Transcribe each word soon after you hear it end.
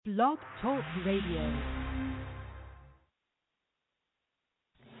Blog Talk Radio.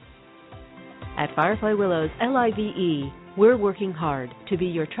 At Firefly Willows LIVE, we're working hard to be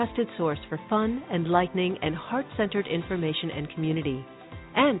your trusted source for fun, enlightening, and heart-centered information and community.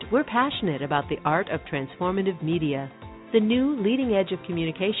 And we're passionate about the art of transformative media, the new leading edge of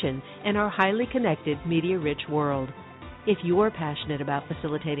communication in our highly connected, media-rich world. If you're passionate about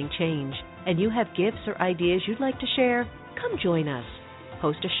facilitating change and you have gifts or ideas you'd like to share, come join us.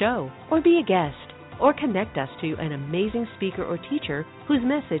 Host a show, or be a guest, or connect us to an amazing speaker or teacher whose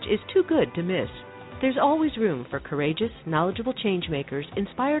message is too good to miss. There's always room for courageous, knowledgeable changemakers,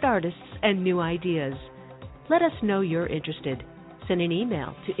 inspired artists, and new ideas. Let us know you're interested. Send an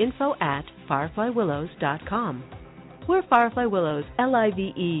email to info@fireflywillows.com. We're Firefly Willows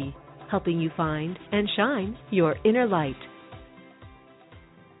LIVE, helping you find and shine your inner light.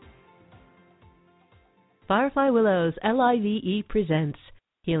 Firefly Willows LIVE presents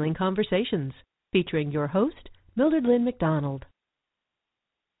Healing Conversations, featuring your host, Mildred Lynn McDonald.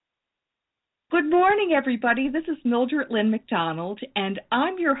 Good morning, everybody. This is Mildred Lynn McDonald, and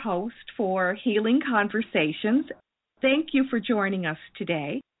I'm your host for Healing Conversations. Thank you for joining us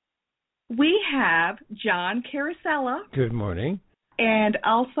today. We have John Carosella. Good morning. And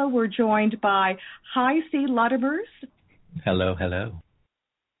also we're joined by HiC Luttmers. Hello, hello.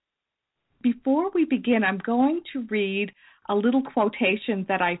 Before we begin, I'm going to read a little quotation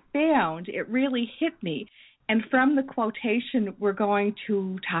that I found. It really hit me. And from the quotation, we're going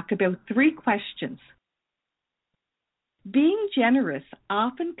to talk about 3 questions. Being generous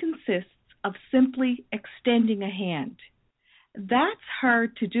often consists of simply extending a hand. That's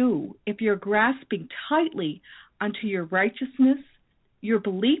hard to do if you're grasping tightly onto your righteousness, your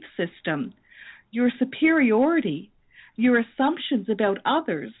belief system, your superiority, your assumptions about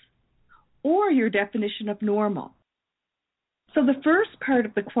others, or your definition of normal. So the first part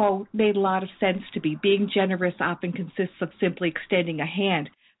of the quote made a lot of sense to me. Being generous often consists of simply extending a hand.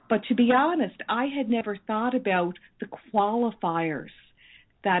 But to be honest, I had never thought about the qualifiers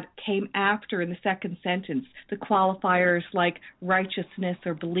that came after in the second sentence. The qualifiers like righteousness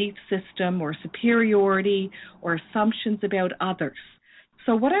or belief system or superiority or assumptions about others.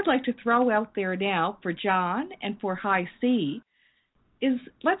 So what I'd like to throw out there now for John and for HiC is,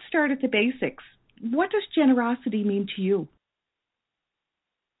 let's start at the basics. What does generosity mean to you?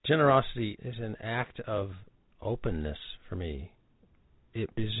 Generosity is an act of openness for me.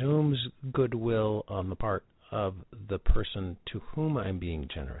 It presumes goodwill on the part of the person to whom I'm being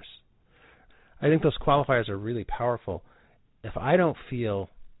generous. I think those qualifiers are really powerful. If I don't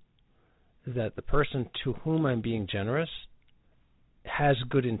feel that the person to whom I'm being generous has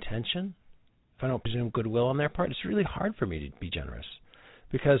good intention, if I don't presume goodwill on their part, it's really hard for me to be generous,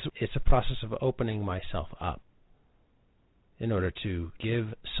 because it's a process of opening myself up in order to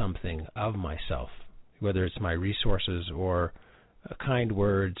give something of myself, whether it's my resources or kind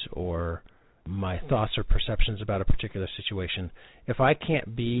words or my thoughts or perceptions about a particular situation. If I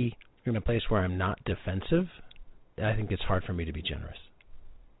can't be in a place where I'm not defensive, I think it's hard for me to be generous.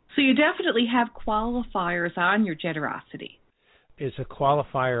 So you definitely have qualifiers on your generosity. It's a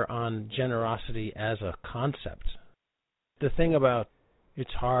qualifier on generosity as a concept. The thing about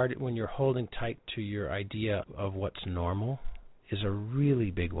it's hard when you're holding tight to your idea of what's normal is a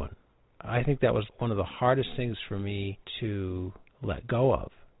really big one. I think that was one of the hardest things for me to let go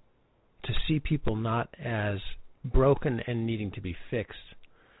of, to see people not as broken and needing to be fixed,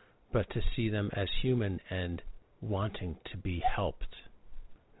 but to see them as human and wanting to be helped.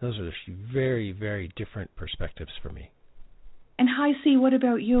 Those are very, very different perspectives for me. And HiC, what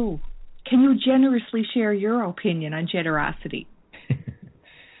about you? Can you generously share your opinion on generosity?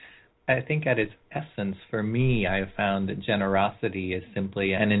 I think at its essence, for me, I have found that generosity is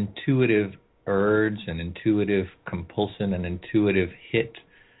simply an intuitive urge, an intuitive compulsion, an intuitive hit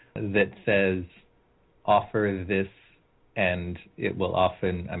that says, offer this, and it will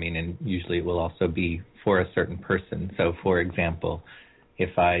often, and usually it will also be for a certain person. So, for example,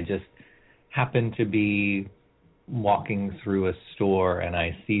 if I just happen to be walking through a store and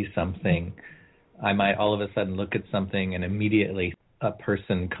I see something, I might all of a sudden look at something and immediately a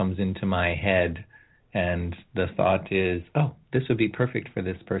person comes into my head and the thought is, oh, this would be perfect for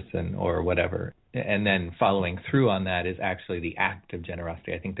this person or whatever. And then following through on that is actually the act of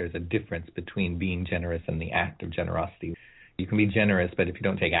generosity. I think there's a difference between being generous and the act of generosity. You can be generous, but if you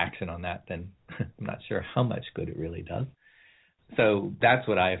don't take action on that, then I'm not sure how much good it really does. So that's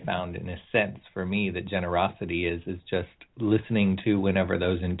what I have found in a sense for me, that generosity is just listening to whenever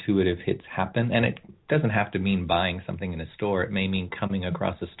those intuitive hits happen. And it doesn't have to mean buying something in a store. It may mean coming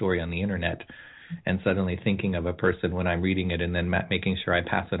across a story on the internet and suddenly thinking of a person when I'm reading it and then making sure I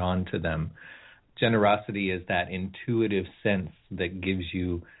pass it on to them. Generosity is that intuitive sense that gives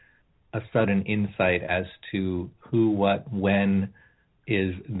you a sudden insight as to who, what, when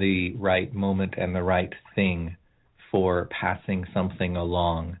is the right moment and the right thing for passing something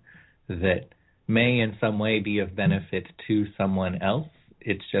along that may in some way be of benefit to someone else.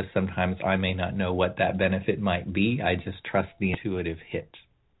 It's just sometimes I may not know what that benefit might be. I just trust the intuitive hit.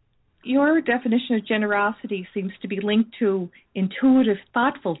 Your definition of generosity seems to be linked to intuitive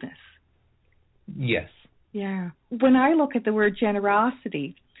thoughtfulness. Yes. Yeah. When I look at the word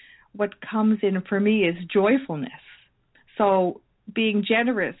generosity, what comes in for me is joyfulness. So being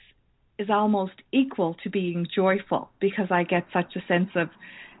generous is almost equal to being joyful because I get such a sense of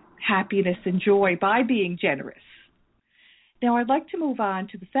happiness and joy by being generous. Now, I'd like to move on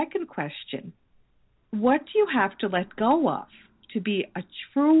to the second question. What do you have to let go of to be a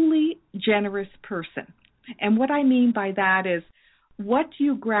truly generous person? And what I mean by that is, what do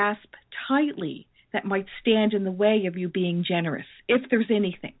you grasp tightly that might stand in the way of you being generous, if there's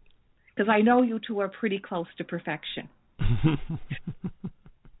anything? Because I know you two are pretty close to perfection.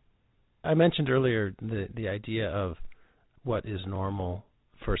 I mentioned earlier the idea of what is normal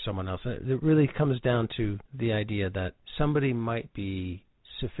for someone else. It really comes down to the idea that somebody might be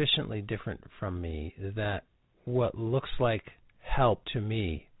sufficiently different from me that what looks like help to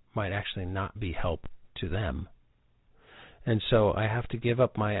me might actually not be help to them. And so I have to give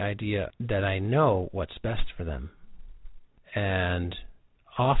up my idea that I know what's best for them and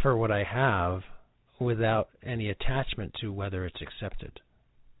offer what I have without any attachment to whether it's accepted.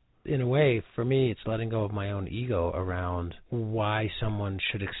 In a way, for me, it's letting go of my own ego around why someone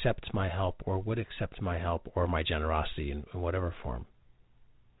should accept my help or would accept my help or my generosity in whatever form.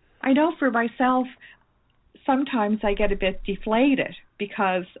 I know for myself, sometimes I get a bit deflated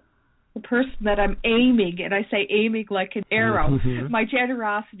because the person that I'm aiming, and I say aiming like an arrow, my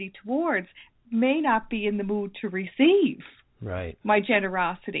generosity towards may not be in the mood to receive my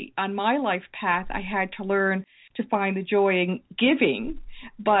generosity. On my life path, I had to learn to find the joy in giving,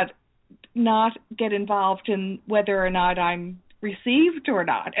 but not get involved in whether or not I'm received or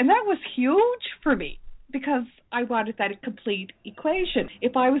not. And that was huge for me because I wanted that complete equation.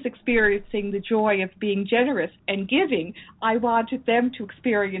 If I was experiencing the joy of being generous and giving, I wanted them to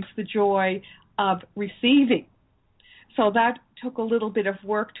experience the joy of receiving. So that took a little bit of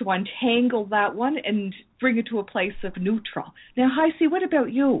work to untangle that one and bring it to a place of neutral. Now, HiC, what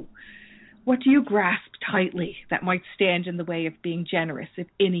about you? What do you grasp tightly that might stand in the way of being generous, if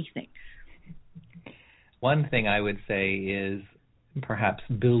anything? One thing I would say is perhaps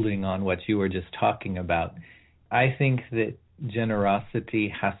building on what you were just talking about. I think that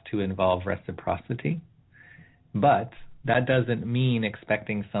generosity has to involve reciprocity, but that doesn't mean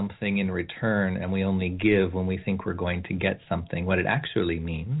expecting something in return and we only give when we think we're going to get something. What it actually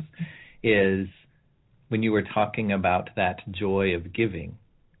means is when you were talking about that joy of giving,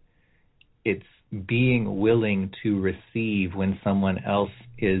 it's being willing to receive when someone else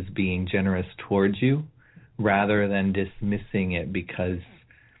is being generous towards you rather than dismissing it because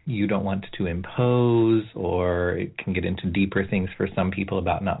you don't want to impose, or it can get into deeper things for some people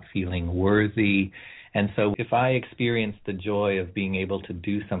about not feeling worthy. And so if I experience the joy of being able to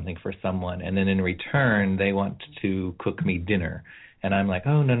do something for someone and then in return they want to cook me dinner and I'm like,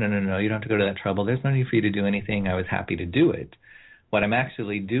 oh, no, you don't have to go to that trouble. There's no need for you to do anything. I was happy to do it. What I'm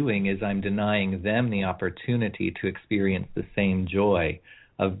actually doing is I'm denying them the opportunity to experience the same joy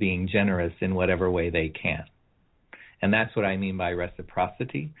of being generous in whatever way they can. And that's what I mean by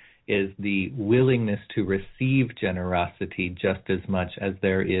reciprocity, is the willingness to receive generosity just as much as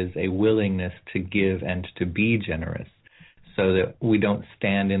there is a willingness to give and to be generous, so that we don't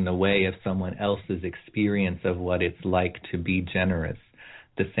stand in the way of someone else's experience of what it's like to be generous,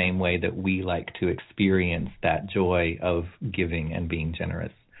 the same way that we like to experience that joy of giving and being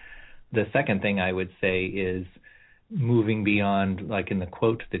generous. The second thing I would say is moving beyond, like in the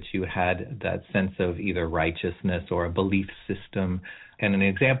quote that you had, that sense of either righteousness or a belief system. And an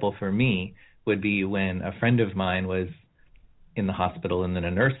example for me would be when a friend of mine was in the hospital and in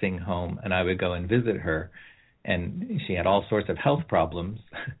a nursing home, and I would go and visit her, and she had all sorts of health problems.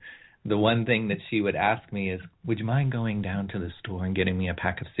 The one thing that she would ask me is, would you mind going down to the store and getting me a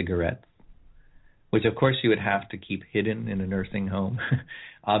pack of cigarettes? Which, of course, she would have to keep hidden in a nursing home.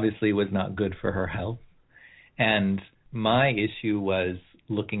 Obviously was not good for her health. And my issue was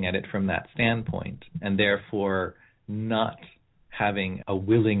looking at it from that standpoint, and therefore not having a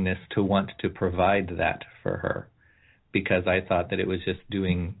willingness to want to provide that for her. because I thought that it was just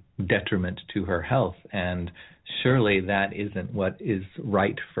doing detriment to her health. And surely that isn't what is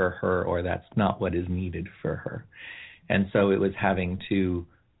right for her, or that's not what is needed for her. And so it was having to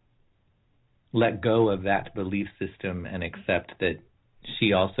let go of that belief system and accept that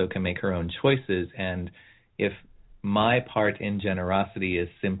she also can make her own choices. And if my part in generosity is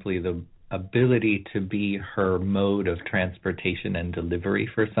simply the ability to be her mode of transportation and delivery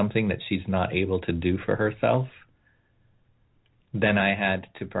for something that she's not able to do for herself, then I had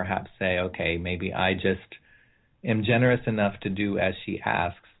to perhaps say, okay, maybe I just am generous enough to do as she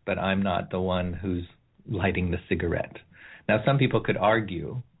asks, but I'm not the one who's lighting the cigarette. Now, some people could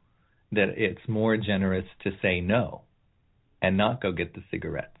argue that it's more generous to say no and not go get the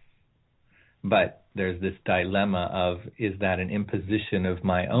cigarettes. But there's this dilemma of, is that an imposition of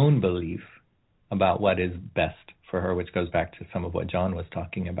my own belief about what is best for her, which goes back to some of what John was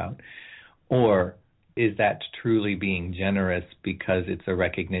talking about? Or is that truly being generous because it's a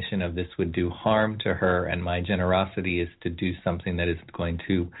recognition of this would do harm to her, and my generosity is to do something that is going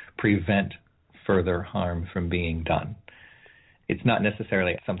to prevent further harm from being done? It's not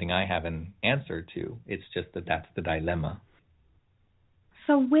necessarily something I have an answer to. It's just that that's the dilemma.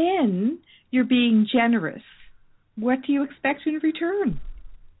 So when you're being generous, what do you expect in return?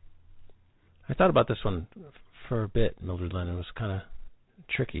 I thought about this one for a bit, Mildred Lynn. It was kind of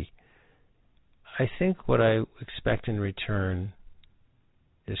tricky. I think what I expect in return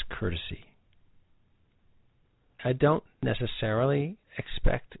is courtesy. I don't necessarily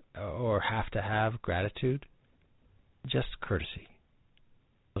expect or have to have gratitude, just courtesy.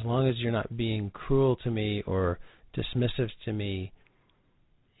 As long as you're not being cruel to me or dismissive to me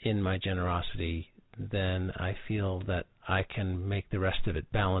in my generosity, then I feel that I can make the rest of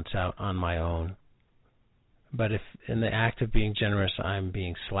it balance out on my own. But if in the act of being generous I'm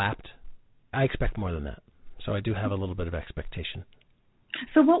being slapped, I expect more than that. So I do have a little bit of expectation.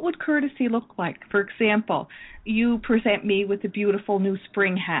 So what would courtesy look like? For example, you present me with a beautiful new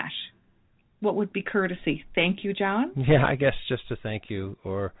spring hat. What would be courtesy? Thank you, John? Yeah, I guess just to thank you,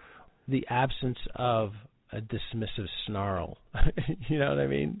 or the absence of a dismissive snarl. You know what I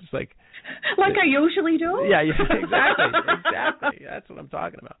mean? It's like I usually do? Yeah, exactly. That's what I'm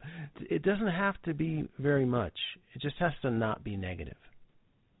talking about. It doesn't have to be very much. It just has to not be negative.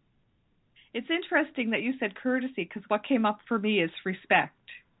 It's interesting that you said courtesy, because what came up for me is respect.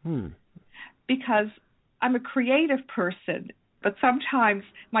 Because I'm a creative person, but sometimes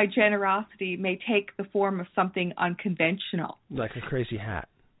my generosity may take the form of something unconventional. Like a crazy hat.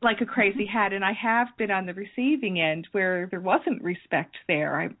 Like a crazy hat, and I have been on the receiving end where there wasn't respect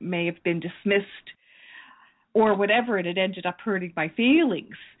there. I may have been dismissed or whatever, and it ended up hurting my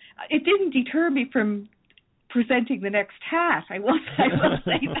feelings. It didn't deter me from presenting the next hat. I will say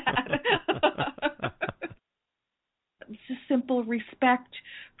that. It's just simple respect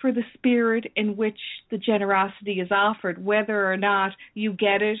for the spirit in which the generosity is offered, whether or not you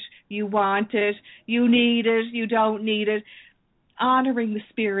get it, you want it, you need it, you don't need it. Honoring the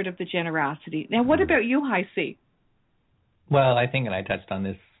spirit of the generosity. Now, what about you, HiC? Well, I think, and I touched on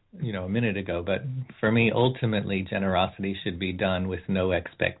this, a minute ago, but for me, ultimately, generosity should be done with no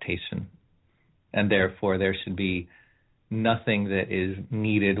expectation. And therefore, there should be nothing that is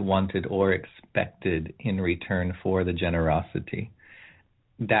needed, wanted, or expected in return for the generosity.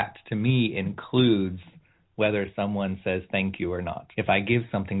 That, to me, includes whether someone says thank you or not. If I give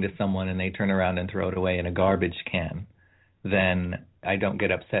something to someone and they turn around and throw it away in a garbage can, then I don't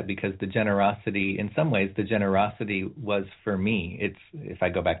get upset, because the generosity, in some ways, the generosity was for me. It's, if I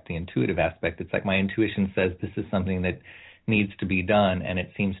go back to the intuitive aspect, it's like my intuition says this is something that needs to be done, and it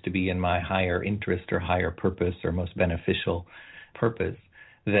seems to be in my higher interest or higher purpose or most beneficial purpose.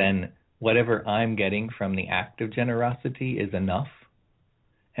 Then whatever I'm getting from the act of generosity is enough,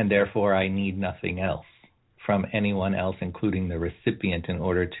 and therefore I need nothing else from anyone else, including the recipient, in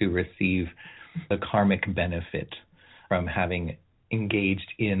order to receive the karmic benefit from having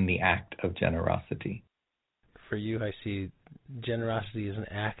engaged in the act of generosity. For you, I see generosity as an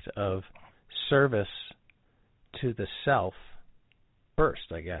act of service to the self first,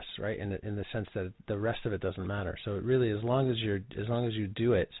 I guess, right? In the sense that the rest of it doesn't matter. So it really, as long as you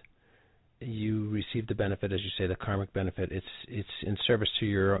do it, you receive the benefit, as you say, the karmic benefit. It's in service to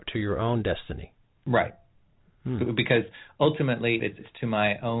your own destiny. Right. Because ultimately, it's to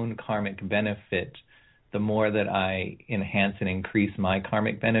my own karmic benefit. The more that I enhance and increase my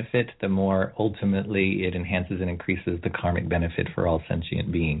karmic benefit, the more ultimately it enhances and increases the karmic benefit for all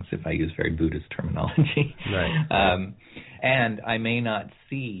sentient beings, if I use very Buddhist terminology. Right. And I may not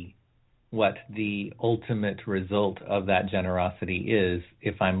see what the ultimate result of that generosity is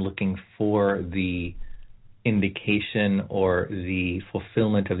if I'm looking for the indication or the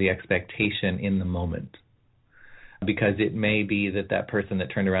fulfillment of the expectation in the moment. Because it may be that that person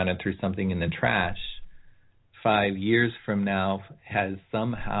that turned around and threw something in the trash 5 years from now has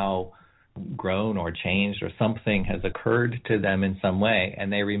somehow grown or changed, or something has occurred to them in some way,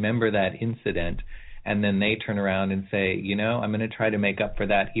 and they remember that incident, and then they turn around and say, I'm going to try to make up for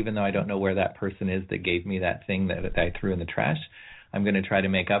that, even though I don't know where that person is that gave me that thing that I threw in the trash. I'm going to try to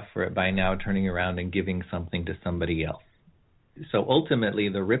make up for it by now turning around and giving something to somebody else. So ultimately,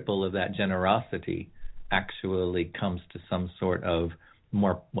 the ripple of that generosity actually comes to some sort of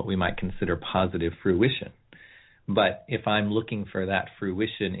more what we might consider positive fruition. But if I'm looking for that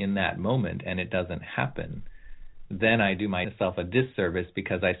fruition in that moment and it doesn't happen, then I do myself a disservice,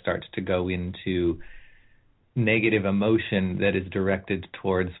 because I start to go into negative emotion that is directed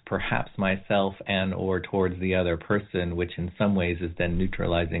towards perhaps myself and or towards the other person, which in some ways is then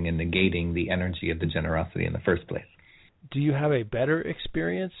neutralizing and negating the energy of the generosity in the first place. Do you have a better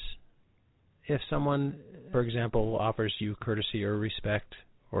experience if someone, for example, offers you courtesy or respect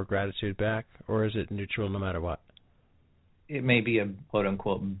or gratitude back, or is it neutral no matter what? It may be a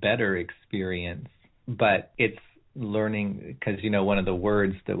quote-unquote better experience, but it's learning, because, one of the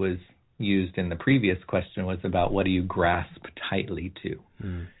words that was used in the previous question was about what do you grasp tightly to.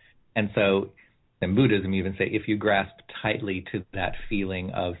 And so in Buddhism, you even say if you grasp tightly to that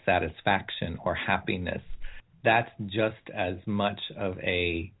feeling of satisfaction or happiness, that's just as much of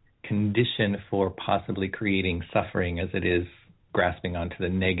a condition for possibly creating suffering as it is grasping onto the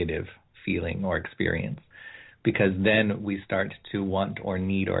negative feeling or experience. Because then we start to want or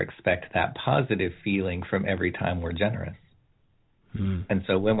need or expect that positive feeling from every time we're generous. And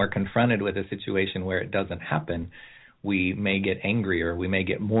so when we're confronted with a situation where it doesn't happen, we may get angrier, we may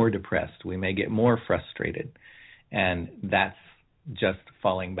get more depressed, we may get more frustrated. And that's just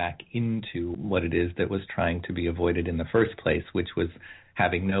falling back into what it is that was trying to be avoided in the first place, which was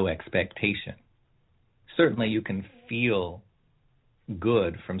having no expectation. Certainly you can feel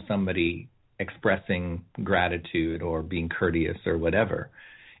good from somebody expressing gratitude or being courteous or whatever.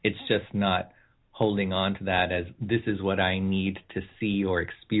 It's just not holding on to that as this is what I need to see or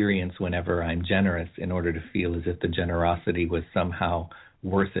experience whenever I'm generous in order to feel as if the generosity was somehow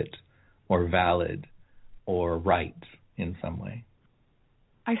worth it or valid or right in some way.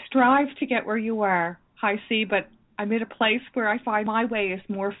 I strive to get where you are, HiC, but I'm in a place where I find my way is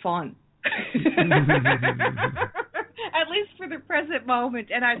more fun. At least for the present moment.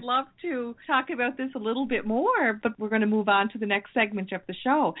 And I'd love to talk about this a little bit more, but we're going to move on to the next segment of the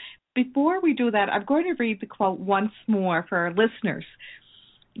show. Before we do that, I'm going to read the quote once more for our listeners.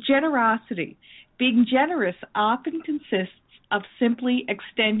 Generosity. Being generous often consists of simply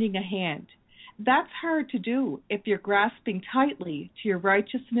extending a hand. That's hard to do if you're grasping tightly to your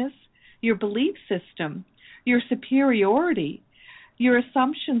righteousness, your belief system, your superiority, your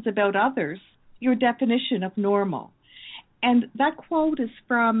assumptions about others, your definition of normal. And that quote is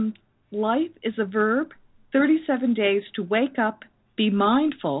from Life is a Verb, 37 Days to Wake Up, Be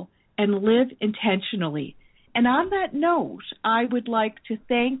Mindful, and Live Intentionally. And on that note, I would like to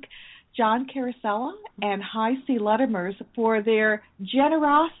thank John Carosella and HiC Luttmers for their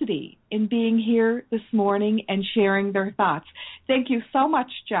generosity in being here this morning and sharing their thoughts. Thank you so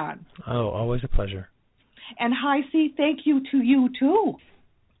much, John. Oh, always a pleasure. And HiC, thank you to you, too.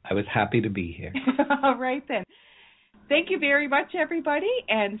 I was happy to be here. All right, then. Thank you very much, everybody,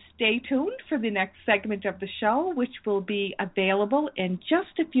 and stay tuned for the next segment of the show, which will be available in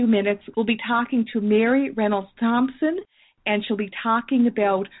just a few minutes. We'll be talking to Mary Reynolds Thompson, and she'll be talking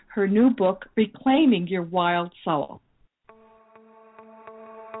about her new book, Reclaiming Your Wild Soul.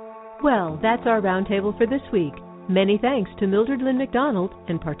 Well, that's our roundtable for this week. Many thanks to Mildred Lynn McDonald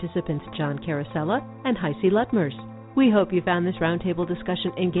and participants John Carosella and HiC Luttmers. We hope you found this roundtable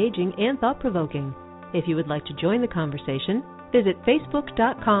discussion engaging and thought-provoking. If you would like to join the conversation, visit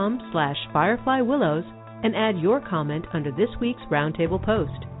facebook.com/FireflyWillows and add your comment under this week's roundtable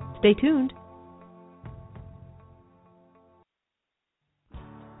post. Stay tuned.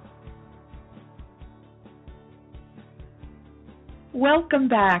 Welcome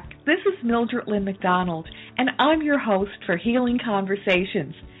back. This is Mildred Lynn McDonald, and I'm your host for Healing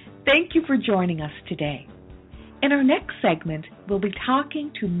Conversations. Thank you for joining us today. In our next segment, we'll be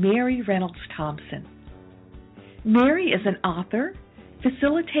talking to Mary Reynolds Thompson. Mary is an author,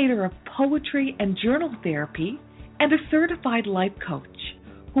 facilitator of poetry and journal therapy, and a certified life coach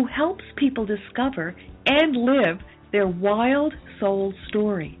who helps people discover and live their wild soul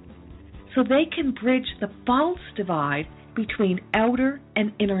story so they can bridge the false divide between outer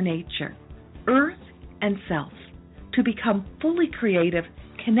and inner nature, earth and self, to become fully creative,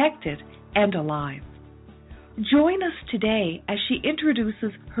 connected, and alive. Join us today as she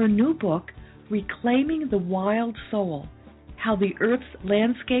introduces her new book, Reclaiming the Wild Soul, How the Earth's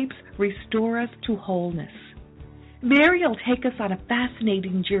Landscapes Restore Us to Wholeness. Mary will take us on a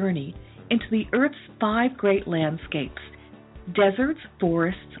fascinating journey into the Earth's 5 great landscapes: deserts,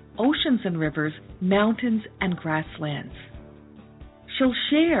 forests, oceans and rivers, mountains, and grasslands. She'll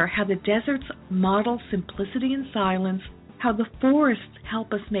share how the deserts model simplicity and silence, how the forests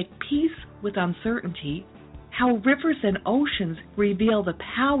help us make peace with uncertainty, how rivers and oceans reveal the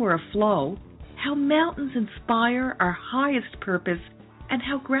power of flow, how mountains inspire our highest purpose, and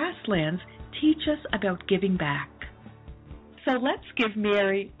how grasslands teach us about giving back. So let's give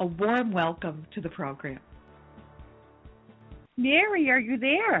Mary a warm welcome to the program. Mary, are you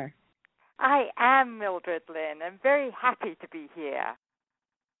there? I am Mildred Lynn. I'm very happy to be here.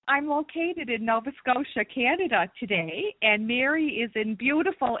 I'm located in Nova Scotia, Canada today, and Mary is in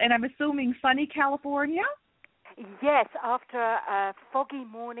beautiful, and I'm assuming sunny California? Yes, after a foggy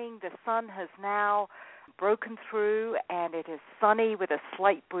morning, the sun has now broken through, and it is sunny with a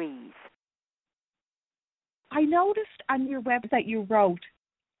slight breeze. I noticed on your website you wrote,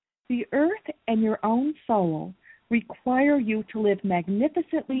 "The earth and your own soul require you to live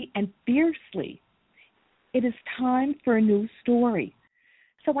magnificently and fiercely. It is time for a new story."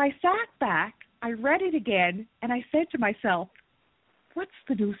 So I sat back, I read it again, and I said to myself, what's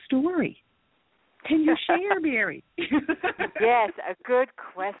the new story? Can you share, Mary? Yes, a good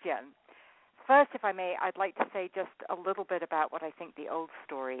question. First, if I may, I'd like to say just a little bit about what I think the old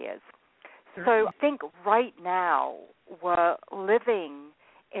story is. So I think right now we're living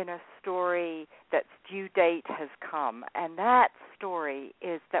in a story that's due date has come, and that story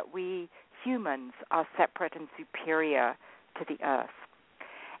is that we humans are separate and superior to the earth.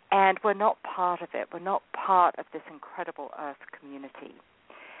 And we're not part of it. We're not part of this incredible earth community.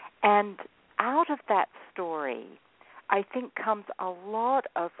 And out of that story, I think comes a lot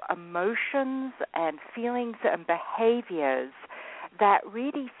of emotions and feelings and behaviors that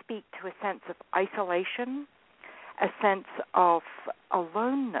really speak to a sense of isolation, a sense of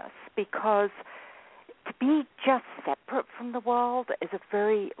aloneness, because to be just separate from the world is a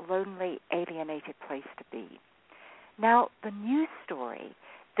very lonely, alienated place to be. Now, the new story,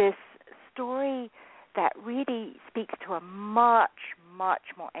 this story that really speaks to a much,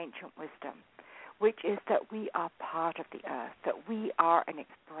 much more ancient wisdom, which is that we are part of the earth, that we are an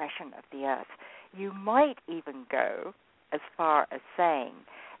expression of the earth. You might even go as far as saying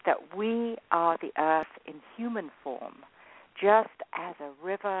that we are the earth in human form, just as a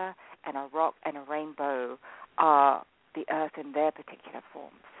river and a rock and a rainbow are the earth in their particular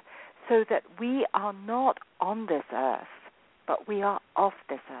forms. So that we are not on this earth, but we are off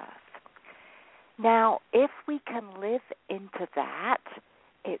this earth. Now, if we can live into that,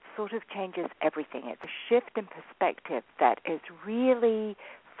 it sort of changes everything. It's a shift in perspective that is really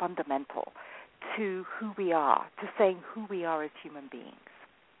fundamental to who we are, to saying who we are as human beings.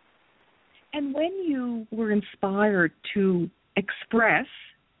 And when you were inspired to express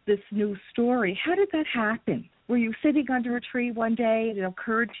this new story, how did that happen? Were you sitting under a tree one day and it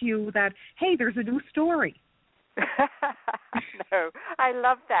occurred to you that, hey, there's a new story? No, I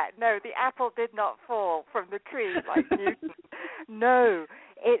love that. No, the apple did not fall from the tree like Newton. No,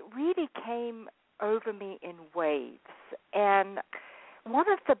 it really came over me in waves. And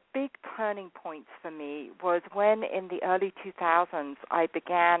one of the big turning points for me was when in the early 2000s I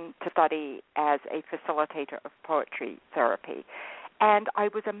began to study as a facilitator of poetry therapy. And I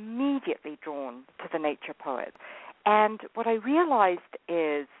was immediately drawn to the nature poets. And what I realized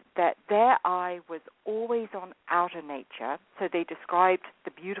is that their eye was always on outer nature, so they described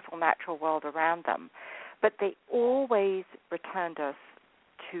the beautiful natural world around them, but they always returned us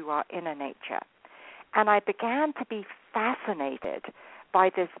to our inner nature. And I began to be fascinated by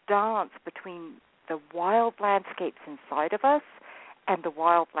this dance between the wild landscapes inside of us and the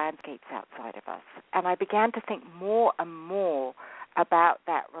wild landscapes outside of us. And I began to think more and more about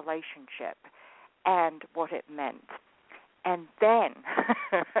that relationship and what it meant. And then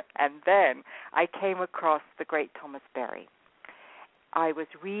I came across the great Thomas Berry. I was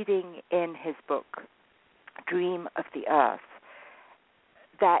reading in his book, Dream of the Earth,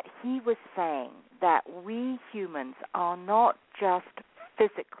 that he was saying that we humans are not just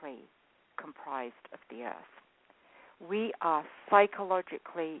physically comprised of the earth. We are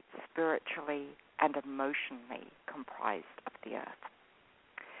psychologically, spiritually, and emotionally comprised of the earth.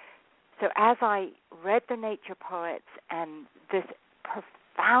 So as I read the nature poets and this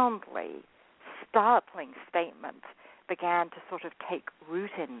profoundly startling statement began to sort of take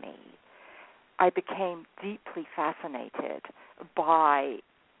root in me, I became deeply fascinated by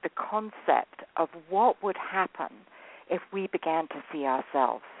the concept of what would happen if we began to see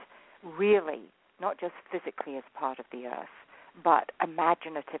ourselves really, not just physically as part of the earth, but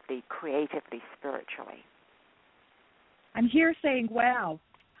imaginatively, creatively, spiritually. I'm here saying, wow,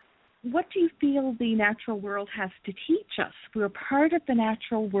 what do you feel the natural world has to teach us? We're part of the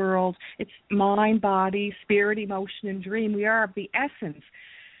natural world. It's mind, body, spirit, emotion, and dream. We are of the essence.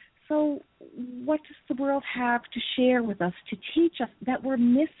 So what does the world have to share with us, to teach us that we're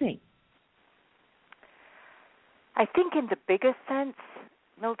missing? I think in the biggest sense,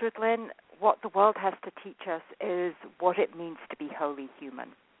 Mildred Lynn, what the world has to teach us is what it means to be wholly human.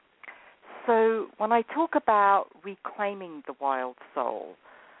 So when I talk about reclaiming the wild soul,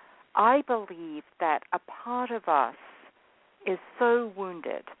 I believe that a part of us is so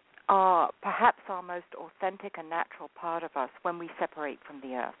wounded, perhaps our most authentic and natural part of us, when we separate from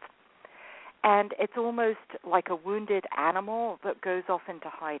the earth. And it's almost like a wounded animal that goes off into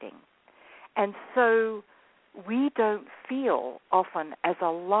hiding. And so we don't feel often as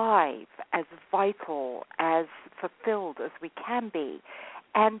alive, as vital, as fulfilled as we can be.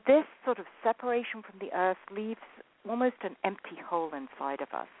 And this sort of separation from the earth leaves almost an empty hole inside of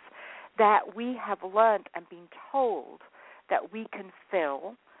us that we have learned and been told that we can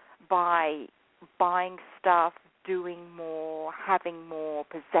fill by buying stuff, doing more, having more,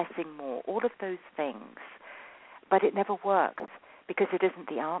 possessing more, all of those things. But it never works because it isn't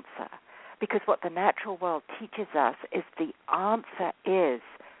the answer. Because what the natural world teaches us is the answer is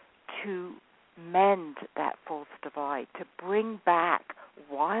to mend that false divide, to bring back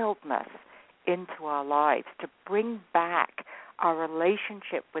wildness into our lives, to bring back our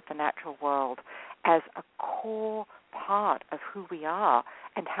relationship with the natural world as a core part of who we are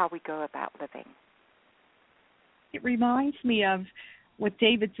and how we go about living. It reminds me of what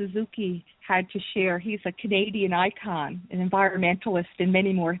David Suzuki had to share. He's a Canadian icon, an environmentalist, and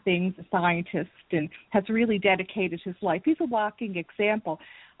many more things, a scientist, and has really dedicated his life. He's a walking example.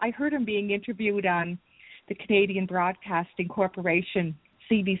 I heard him being interviewed on the Canadian Broadcasting Corporation,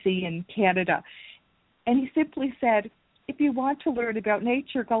 CBC in Canada, and he simply said, if you want to learn about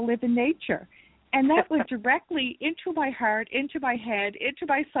nature, go live in nature. And that went directly into my heart, into my head, into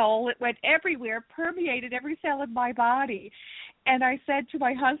my soul. It went everywhere, permeated every cell in my body. And I said to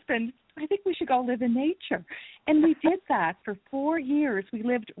my husband, I think we should go live in nature. And we did that for 4 years. We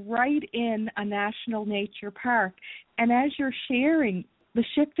lived right in a national nature park. And as you're sharing the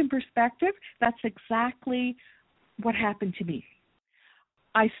shift in perspective, that's exactly what happened to me.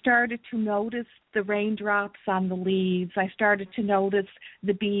 I started to notice the raindrops on the leaves. I started to notice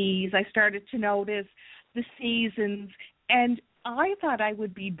the bees. I started to notice the seasons. And I thought I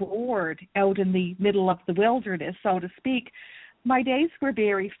would be bored out in the middle of the wilderness, so to speak. My days were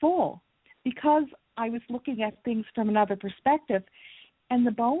very full because I was looking at things from another perspective. And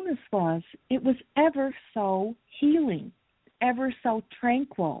the bonus was it was ever so healing, ever so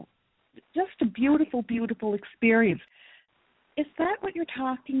tranquil. Just a beautiful, beautiful experience. Is that what you're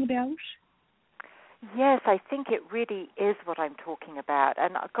talking about? Yes, I think it really is what I'm talking about.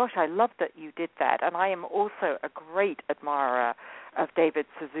 And gosh, I love that you did that. And I am also a great admirer of David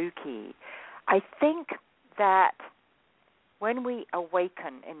Suzuki. I think that when we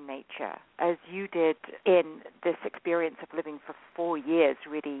awaken in nature, as you did in this experience of living for 4 years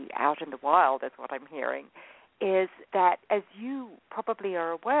really out in the wild, is what I'm hearing, is that, as you probably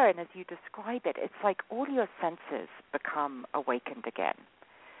are aware and as you describe it, it's like all your senses become awakened again.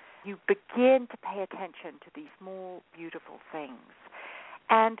 You begin to pay attention to these small, beautiful things.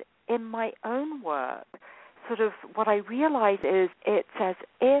 And in my own work, sort of what I realize is it's as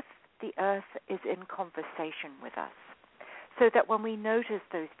if the earth is in conversation with us. So that when we notice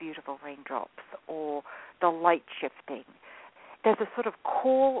those beautiful raindrops or the light shifting, there's a sort of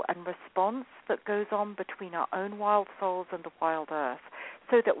call and response that goes on between our own wild souls and the wild earth,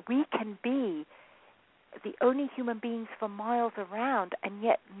 so that we can be the only human beings for miles around and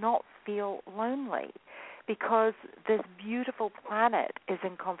yet not feel lonely, because this beautiful planet is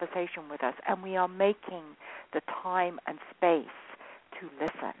in conversation with us and we are making the time and space to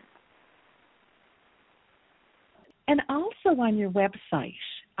listen. And also on your website,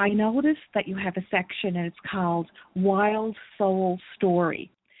 I noticed that you have a section and it's called Wild Soul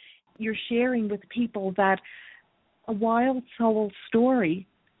Story. You're sharing with people that a wild soul story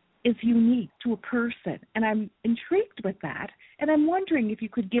is unique to a person. And I'm intrigued with that. And I'm wondering if you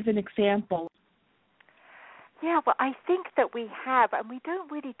could give an example. Yeah, well, I think that we have, and we don't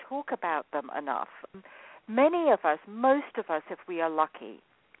really talk about them enough. Many of us, most of us, if we are lucky,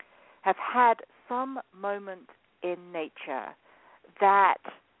 have had some moment in nature that,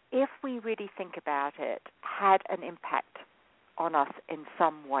 if we really think about it, had an impact on us in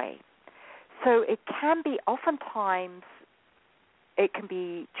some way. So it can be, oftentimes, it can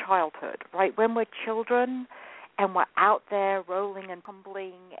be childhood, right? When we're children and we're out there rolling and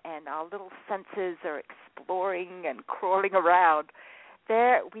tumbling and our little senses are exploring and crawling around,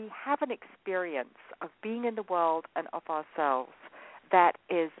 there we have an experience of being in the world and of ourselves that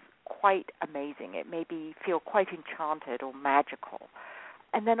is quite amazing. It may feel quite enchanted or magical.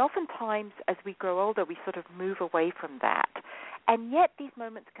 And then oftentimes as we grow older, we sort of move away from that. And yet these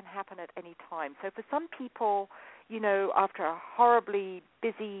moments can happen at any time. So for some people, you know, after a horribly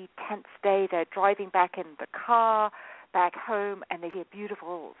busy, tense day, they're driving back in the car, back home, and they see a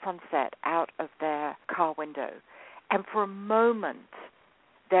beautiful sunset out of their car window. And for a moment,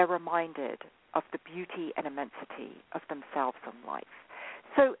 they're reminded of the beauty and immensity of themselves and life.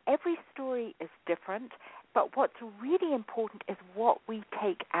 So every story is different, but what's really important is what we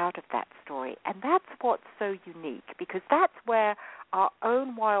take out of that story. And that's what's so unique, because that's where our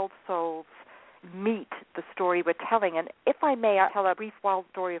own wild souls meet the story we're telling. And if I may, I'll tell a brief wild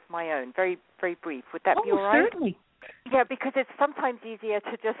story of my own, very, very brief. Would that be all right? Certainly. Yeah, because it's sometimes easier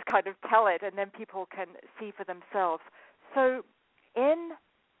to just kind of tell it, and then people can see for themselves. So in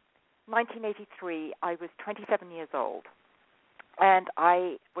 1983, I was 27 years old, and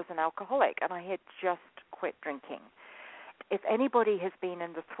I was an alcoholic, and I had just quit drinking. If anybody has been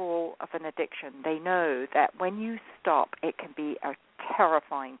in the thrall of an addiction, they know that when you stop, it can be a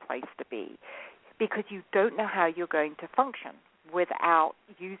terrifying place to be, because you don't know how you're going to function without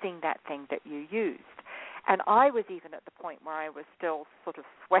using that thing that you used. And I was even at the point where I was still sort of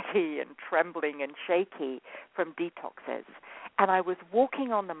sweaty and trembling and shaky from detoxes. And I was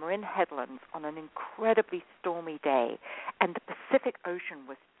walking on the Marin Headlands on an incredibly stormy day, and the Pacific Ocean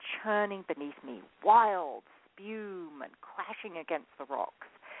was churning beneath me, wild spume and crashing against the rocks.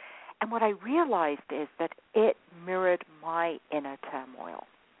 And what I realized is that it mirrored my inner turmoil.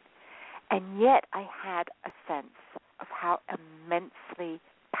 And yet I had a sense of how immensely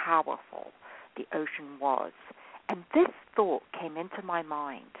powerful the ocean was. And this thought came into my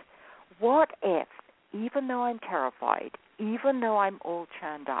mind: what if, even though I'm terrified, even though I'm all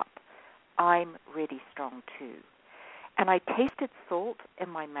churned up, I'm really strong too? And I tasted salt in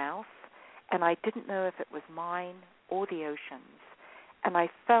my mouth, and I didn't know if it was mine or the ocean's. And I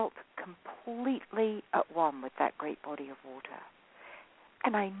felt completely at one with that great body of water.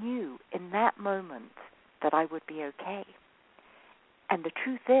 And I knew in that moment that I would be okay. And the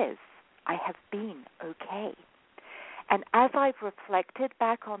truth is, I have been okay. And as I've reflected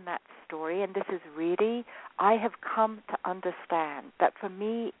back on that story, and this is really, I have come to understand that for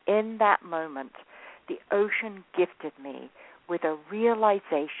me, in that moment, the ocean gifted me with a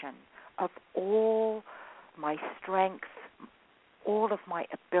realization of all my strengths, all of my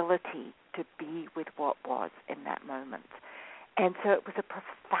ability to be with what was in that moment. And so it was a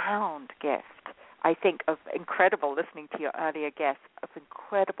profound gift, I think, of incredible, listening to your earlier guests, of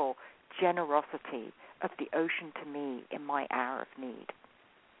incredible generosity of the ocean to me in my hour of need.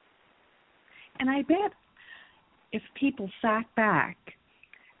 And I bet if people sat back,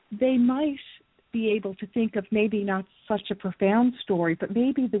 they might be able to think of maybe not such a profound story, but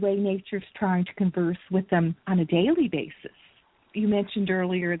maybe the way nature's trying to converse with them on a daily basis. You mentioned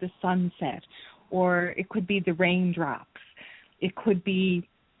earlier the sunset, or it could be the raindrops. It could be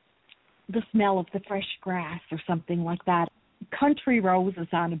the smell of the fresh grass or something like that. Country roses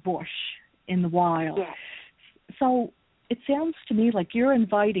on a bush in the wild. Yes. So it sounds to me like you're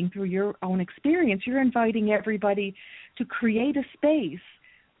inviting, through your own experience, you're inviting everybody to create a space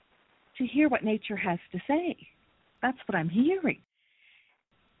to hear what nature has to say. That's what I'm hearing.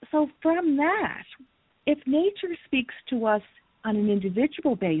 So from that, if nature speaks to us on an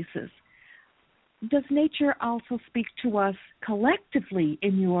individual basis, does nature also speak to us collectively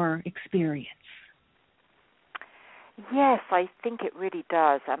in your experience? Yes, I think it really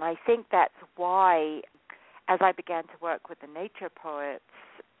does. And I think that's why, as I began to work with the nature poets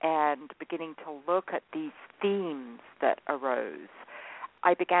and beginning to look at these themes that arose,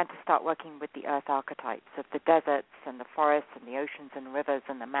 I began to start working with the earth archetypes of the deserts and the forests and the oceans and rivers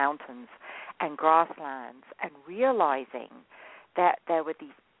and the mountains and grasslands, and realizing that there were these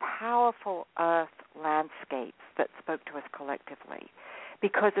powerful earth landscapes that spoke to us collectively,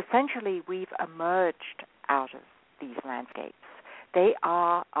 because essentially we've emerged out of these landscapes. They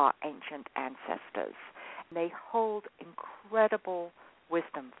are our ancient ancestors. They hold incredible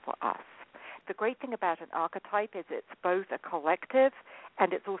wisdom for us. The great thing about an archetype is it's both a collective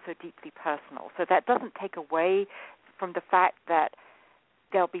and it's also deeply personal. So that doesn't take away from the fact that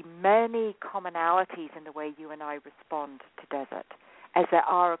there'll be many commonalities in the way you and I respond to desert, as there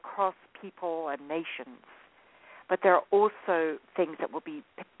are across people and nations. But there are also things that will be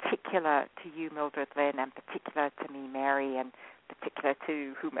particular to you, Mildred Lynn, and particular to me, Mary, and particular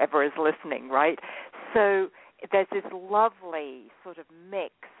to whomever is listening, right? So there's this lovely sort of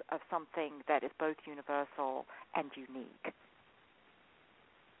mix of something that is both universal and unique.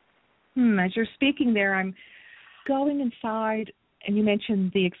 As you're speaking there, I'm going inside, and you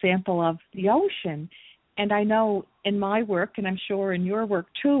mentioned the example of the ocean. And I know in my work, and I'm sure in your work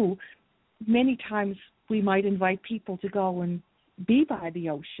too, many times we might invite people to go and be by the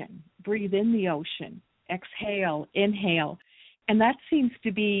ocean, breathe in the ocean, exhale, inhale. And that seems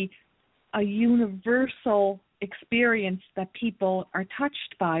to be a universal experience that people are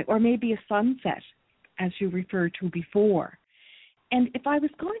touched by, or maybe a sunset, as you referred to before. And if I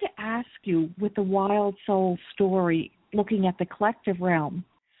was going to ask you, with the Wild Soul story, looking at the collective realm,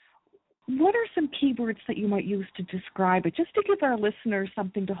 what are some keywords that you might use to describe it, just to give our listeners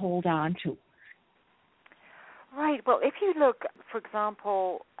something to hold on to? Right. Well, if you look, for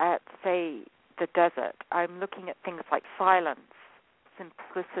example, at, say, the desert, I'm looking at things like silence,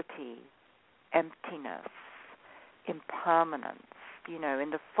 simplicity, emptiness, impermanence. You know,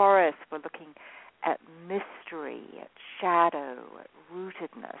 in the forest, we're looking at mystery, at shadow, at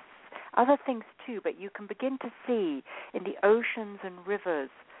rootedness, other things too, but you can begin to see in the oceans and rivers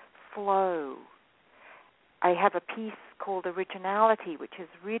flow. I have a piece called Originality, which is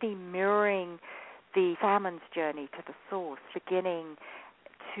really mirroring the salmon's journey to the source, beginning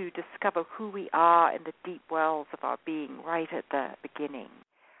to discover who we are in the deep wells of our being right at the beginning.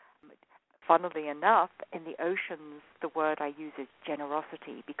 Funnily enough, in the oceans, the word I use is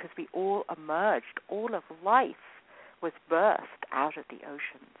generosity, because we all emerged. All of life was birthed out of the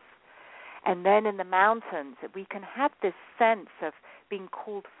oceans. And then in the mountains, we can have this sense of being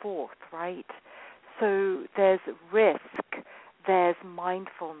called forth, right? So there's risk, there's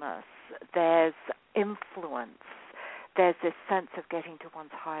mindfulness, there's influence, there's this sense of getting to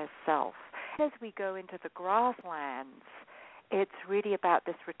one's higher self. As we go into the grasslands, it's really about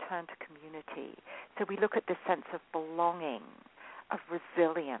this return to community. So we look at this sense of belonging, of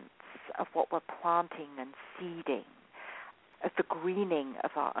resilience, of what we're planting and seeding, of the greening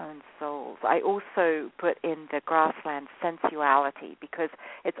of our own souls. I also put in the grassland sensuality, because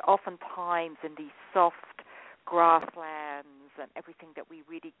it's oftentimes in these soft grasslands and everything that we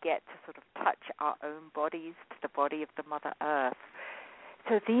really get to sort of touch our own bodies to the body of the Mother Earth.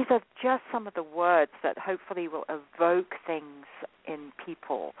 So these are just some of the words that hopefully will evoke things in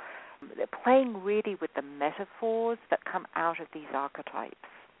people. They're playing really with the metaphors that come out of these archetypes.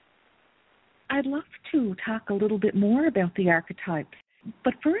 I'd love to talk a little bit more about the archetypes.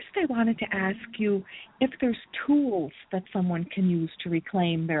 But first I wanted to ask you if there's tools that someone can use to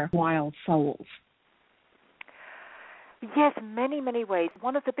reclaim their wild souls. Yes, many, many ways.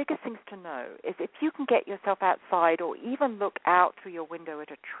 One of the biggest things to know is if you can get yourself outside or even look out through your window at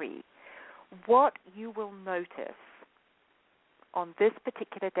a tree, what you will notice on this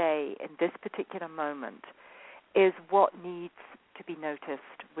particular day, in this particular moment, is what needs to be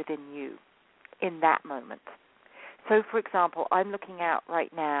noticed within you in that moment. So, for example, I'm looking out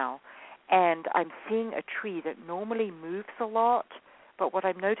right now and I'm seeing a tree that normally moves a lot, but what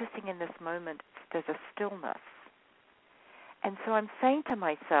I'm noticing in this moment is there's a stillness. And so I'm saying to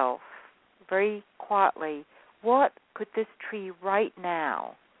myself very quietly, what could this tree right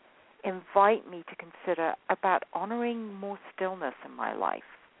now invite me to consider about honoring more stillness in my life?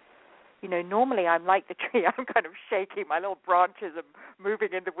 You know, normally I'm like the tree, I'm kind of shaking, my little branches are moving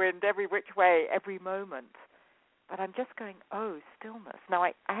in the wind every which way, every moment. But I'm just going, oh, stillness. Now,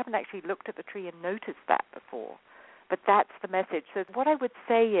 I haven't actually looked at the tree and noticed that before, but that's the message. So what I would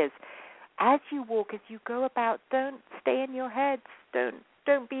say is, as you walk, as you go about, don't stay in your heads.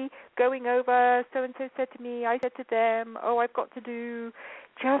 Don't be going over, so-and-so said to me, I said to them, oh, I've got to do.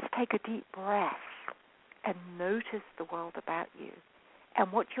 Just take a deep breath and notice the world about you.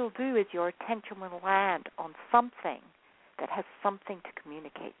 And what you'll do is your attention will land on something that has something to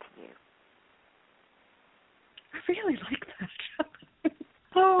communicate to you. I really like that.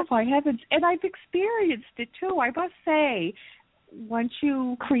 Oh, my heavens. And I've experienced it, too. I must say, once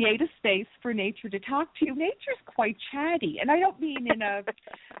you create a space for nature to talk to you, nature's quite chatty. And I don't mean in a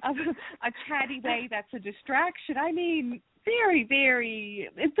chatty way that's a distraction. I mean very, very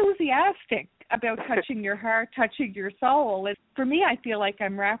enthusiastic about touching your heart, touching your soul. And for me, I feel like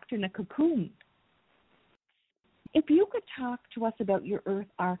I'm wrapped in a cocoon. If you could talk to us about your earth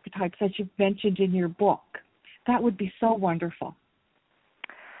archetypes, as you've mentioned in your book, that would be so wonderful.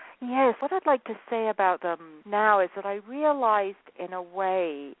 Yes, what I'd like to say about them now is that I realized in a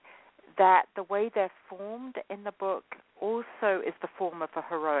way that the way they're formed in the book also is the form of a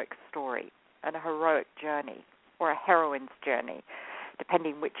heroic story and a heroic journey or a heroine's journey,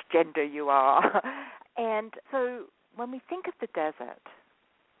 depending which gender you are. And so when we think of the desert,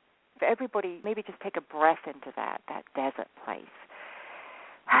 for everybody, maybe just take a breath into that desert place.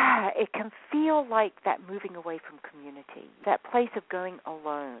 It can feel like that moving away from community, that place of going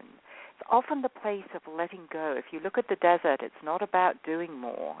alone. It's often the place of letting go. If you look at the desert, it's not about doing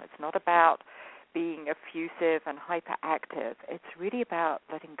more. It's not about being effusive and hyperactive. It's really about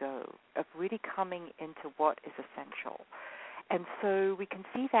letting go, of really coming into what is essential. And so we can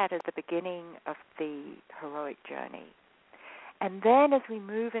see that as the beginning of the heroic journey. And then as we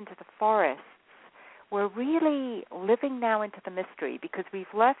move into the forests, we're really living now into the mystery, because we've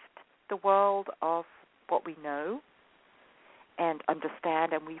left the world of what we know and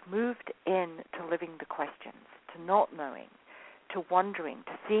understand, and we've moved into living the questions, to not knowing, to wondering,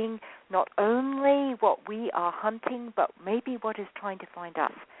 to seeing not only what we are hunting, but maybe what is trying to find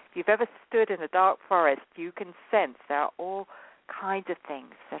us. If you've ever stood in a dark forest, you can sense there are all kinds of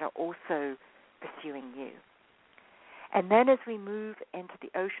things that are also pursuing you. And then as we move into the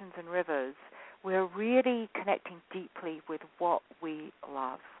oceans and rivers, we're really connecting deeply with what we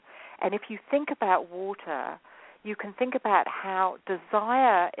love. And if you think about water, you can think about how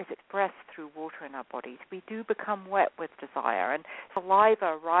desire is expressed through water in our bodies. We do become wet with desire, and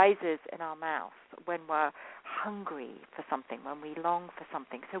saliva rises in our mouth when we're hungry for something, when we long for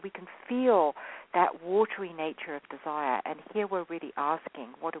something. So we can feel that watery nature of desire, and here we're really asking,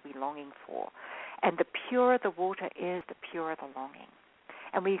 what are we longing for? And the purer the water is, the purer the longing.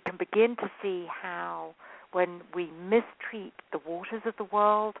 And we can begin to see how when we mistreat the waters of the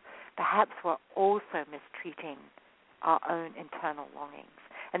world, perhaps we're also mistreating our own internal longings.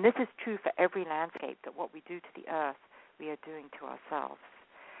 And this is true for every landscape, that what we do to the earth, we are doing to ourselves.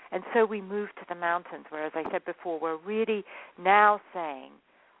 And so we move to the mountains, where, as I said before, we're really now saying,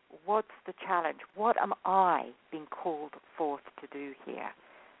 what's the challenge? What am I being called forth to do here?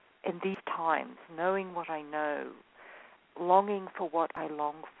 In these times, knowing what I know, longing for what I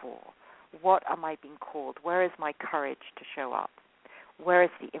long for. What am I being called? Where is my courage to show up? Where is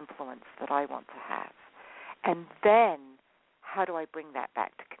the influence that I want to have? And then, how do I bring that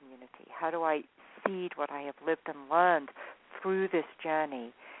back to community? How do I seed what I have lived and learned through this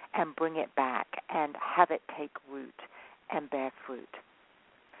journey and bring it back and have it take root and bear fruit?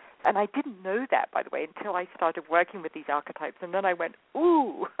 And I didn't know that, by the way, until I started working with these archetypes. And then I went,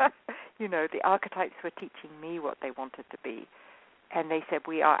 ooh, the archetypes were teaching me what they wanted to be. And they said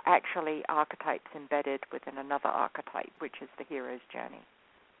we are actually archetypes embedded within another archetype, which is the hero's journey.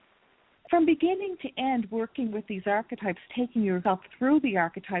 From beginning to end, working with these archetypes, taking yourself through the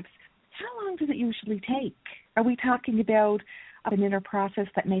archetypes, how long does it usually take? Are we talking about an inner process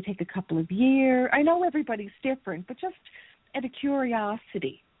that may take a couple of years? I know everybody's different, but just out of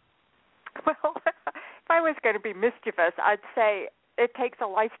curiosity. Well, if I was going to be mischievous, I'd say it takes a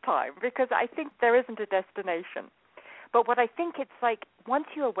lifetime, because I think there isn't a destination. But what I think it's like, once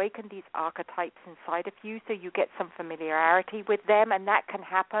you awaken these archetypes inside of you, so you get some familiarity with them, and that can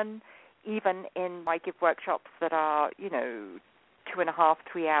happen even I give workshops that are, 2.5,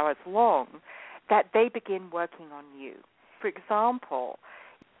 3 hours long, that they begin working on you. For example,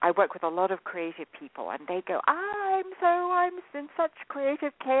 I work with a lot of creative people, and they go, I'm in such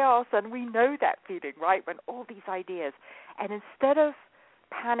creative chaos, and we know that feeling, right, when all these ideas. And instead of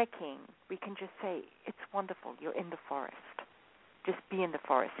panicking, we can just say, it's wonderful, you're in the forest. Just be in the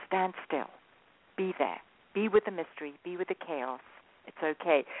forest, stand still, be there, be with the mystery, be with the chaos. It's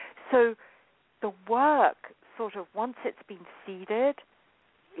okay. So the work, sort of, once it's been seeded,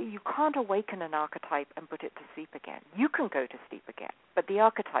 you can't awaken an archetype and put it to sleep again. You can go to sleep again, but the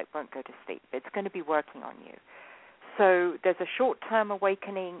archetype won't go to sleep. It's going to be working on you. So there's a short-term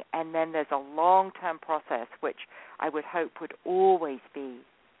awakening, and then there's a long-term process, which I would hope would always be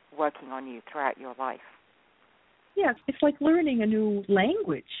working on you throughout your life. Yeah, it's like learning a new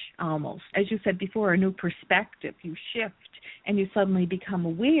language almost. As you said before, a new perspective. You shift and you suddenly become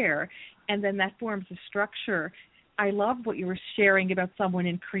aware, and then that forms a structure. I love what you were sharing about someone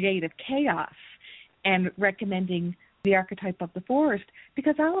in creative chaos and recommending the archetype of the forest,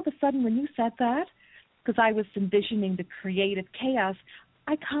 because all of a sudden when you said that, because I was envisioning the creative chaos,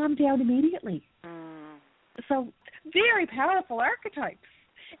 I calmed down immediately. So very powerful archetypes.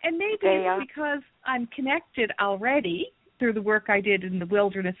 And maybe it's because I'm connected already through the work I did in the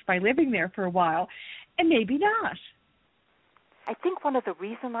wilderness by living there for a while, and maybe not. I think one of the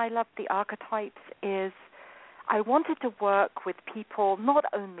reasons I love the archetypes is I wanted to work with people, not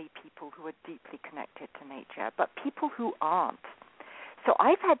only people who are deeply connected to nature, but people who aren't. So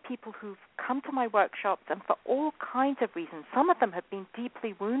I've had people who've come to my workshops, and for all kinds of reasons, some of them have been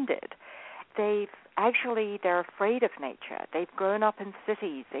deeply wounded. they're afraid of nature. They've grown up in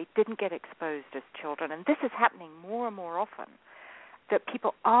cities. They didn't get exposed as children. And this is happening more and more often, that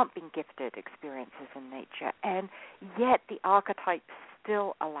people aren't being gifted experiences in nature. And yet the archetypes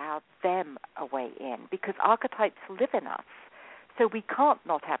still allow them a way in, because archetypes live in us. So we can't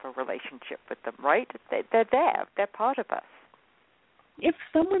not have a relationship with them, right? They're there. They're part of us. If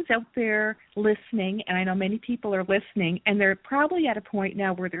someone's out there listening, and I know many people are listening, and they're probably at a point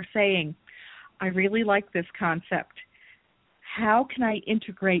now where they're saying, I really like this concept. How can I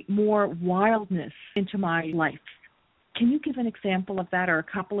integrate more wildness into my life? Can you give an example of that, or a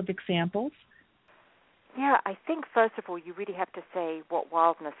couple of examples? Yeah, I think first of all you really have to say what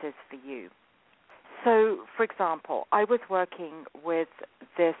wildness is for you. So, for example, I was working with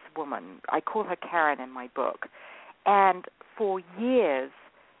this woman. I call her Karen in my book. And for years,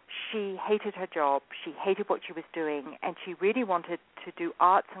 she hated her job. She hated what she was doing. And she really wanted to do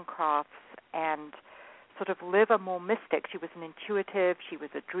arts and crafts and sort of live a more mystic. She was an intuitive. She was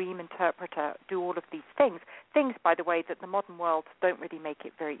a dream interpreter, do all of these things. Things, by the way, that the modern world don't really make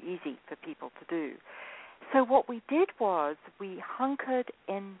it very easy for people to do. So what we did was we hunkered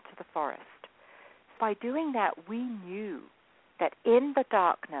into the forest. By doing that, we knew that in the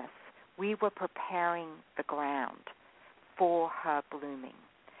darkness, we were preparing the ground for her blooming.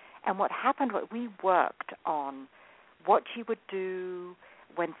 And what happened was we worked on what she would do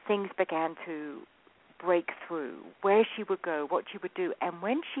when things began to break through, where she would go, what she would do. And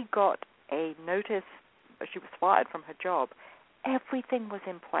when she got a notice, she was fired from her job, everything was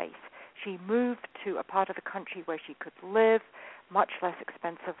in place. She moved to a part of the country where she could live much less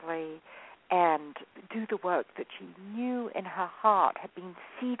expensively and do the work that she knew in her heart had been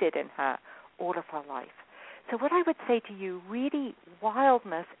seeded in her all of her life. So what I would say to you, really,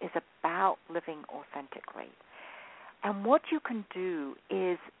 wildness is about living authentically. And what you can do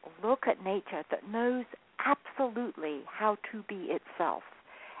is look at nature that knows absolutely how to be itself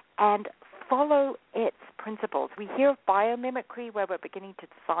and follow its principles. We hear of biomimicry, where we're beginning to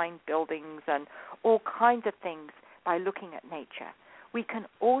design buildings and all kinds of things by looking at nature. We can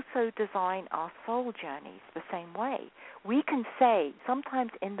also design our soul journeys the same way. We can say,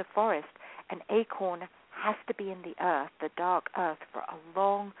 sometimes in the forest, an acorn has to be in the earth, the dark earth, for a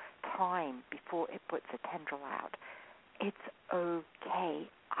long time before it puts a tendril out. It's okay.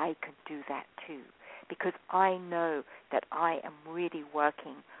 I can do that too, because I know that I am really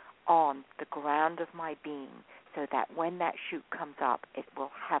working on the ground of my being so that when that shoot comes up, it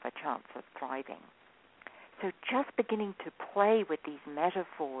will have a chance of thriving. So just beginning to play with these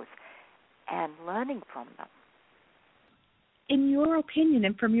metaphors and learning from them. In your opinion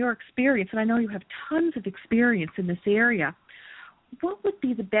and from your experience, and I know you have tons of experience in this area, what would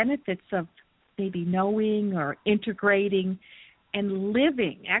be the benefits of maybe knowing or integrating and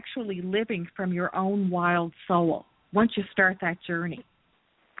actually living from your own wild soul once you start that journey?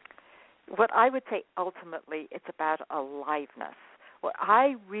 What I would say ultimately, it's about aliveness. Well,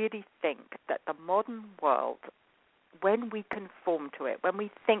 I really think that the modern world, when we conform to it, when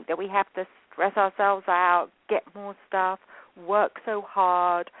we think that we have to stress ourselves out, get more stuff, work so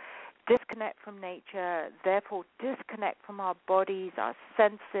hard, disconnect from nature, therefore disconnect from our bodies, our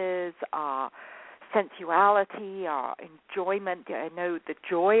senses, our sensuality, our enjoyment, the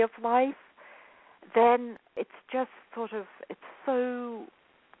joy of life, then it's just it's so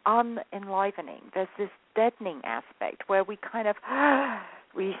unenlivening. There's this deadening aspect where we kind of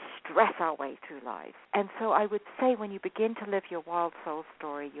we stress our way through life. And so I would say when you begin to live your wild soul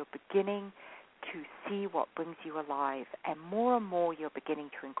story, you're beginning to see what brings you alive, and more you're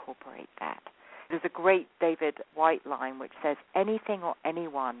beginning to incorporate that. There's a great David White line which says, anything or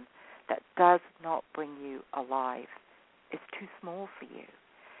anyone that does not bring you alive is too small for you.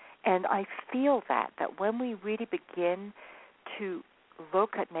 And I feel that when we really begin to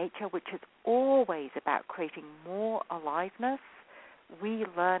look at nature, which is always about creating more aliveness, we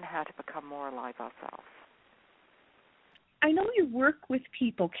learn how to become more alive ourselves. I know you work with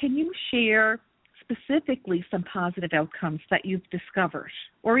people. Can you share specifically some positive outcomes that you've discovered,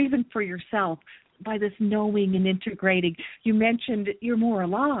 or even for yourself, by this knowing and integrating? You mentioned you're more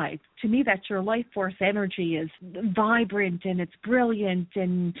alive. To me, that your life force energy is vibrant and it's brilliant,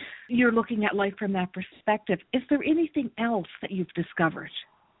 and you're looking at life from that perspective. Is there anything else that you've discovered?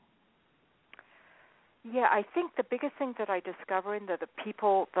 Yeah, I think the biggest thing that I discover in the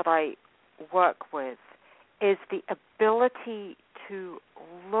people that I work with is the ability to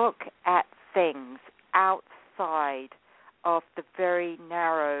look at things outside of the very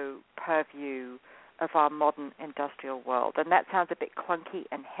narrow purview of our modern industrial world. And that sounds a bit clunky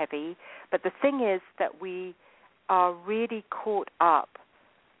and heavy, but the thing is that we are really caught up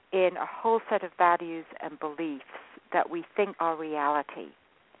in a whole set of values and beliefs that we think are reality.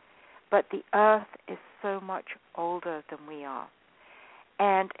 But the earth is so much older than we are.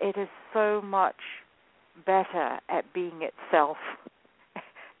 And it is so much better at being itself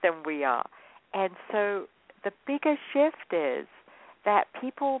than we are. And so the bigger shift is that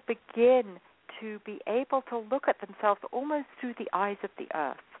people begin to be able to look at themselves almost through the eyes of the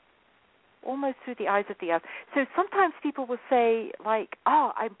earth. Almost through the eyes of the earth. So sometimes people will say, like,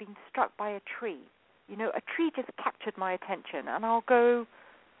 oh, I've been struck by a tree. You know, a tree just captured my attention. And I'll go,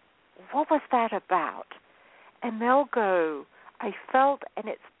 what was that about? And they'll go, I felt in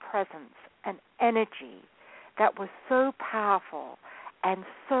its presence an energy that was so powerful and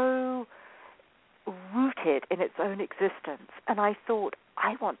so rooted in its own existence. And I thought,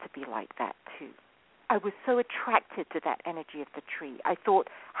 I want to be like that too. I was so attracted to that energy of the tree. I thought,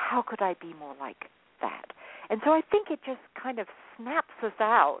 how could I be more like that? And so I think it just kind of snaps us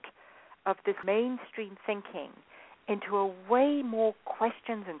out of this mainstream thinking into a way more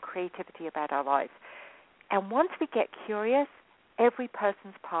questions and creativity about our lives. And once we get curious, every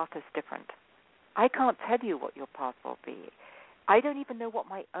person's path is different. I can't tell you what your path will be. I don't even know what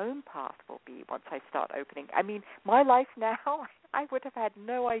my own path will be once I start opening. I mean, my life now, I would have had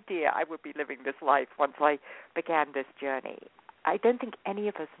no idea I would be living this life once I began this journey. I don't think any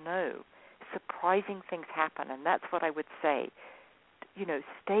of us know. Surprising things happen, and that's what I would say. You know,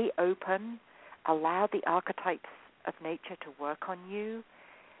 stay open, allow the archetypes of nature to work on you,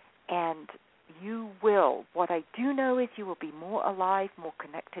 and you will. What I do know is you will be more alive, more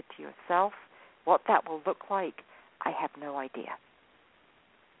connected to yourself. What that will look like, I have no idea.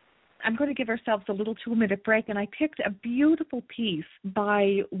 I'm going to give ourselves a little 2-minute break, and I picked a beautiful piece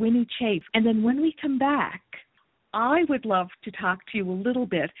by Winnie Chase. And then when we come back, I would love to talk to you a little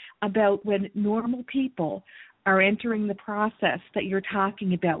bit about when normal people are entering the process that you're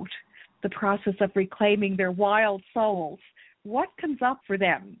talking about, the process of reclaiming their wild souls. What comes up for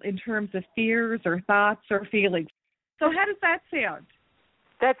them in terms of fears or thoughts or feelings? So how does that sound?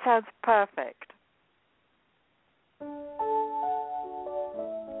 That sounds perfect.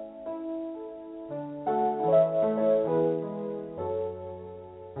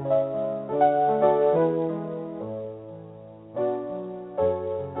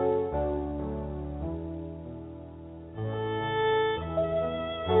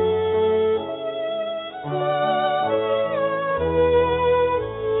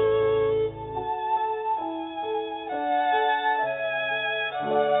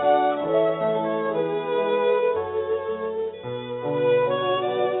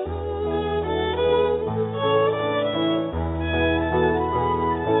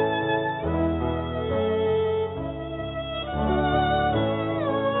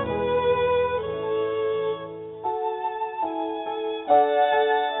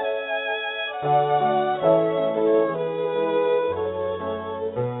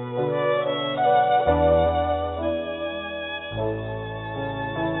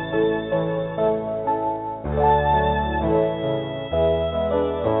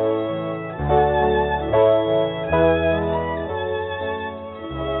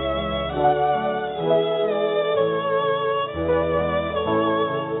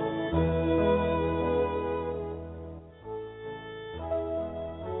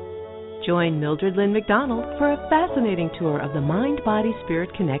 Join Mildred Lynn McDonald for a fascinating tour of the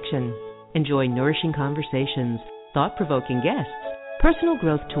mind-body-spirit connection. Enjoy nourishing conversations, thought-provoking guests, personal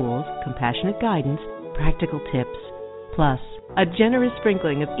growth tools, compassionate guidance, practical tips, plus a generous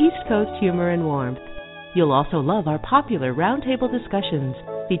sprinkling of East Coast humor and warmth. You'll also love our popular roundtable discussions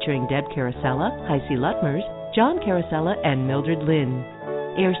featuring Deb Carosella, HiC Luttmers, John Carosella, and Mildred Lynn.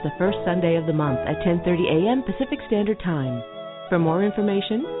 Airs the first Sunday of the month at 10:30 a.m. Pacific Standard Time. For more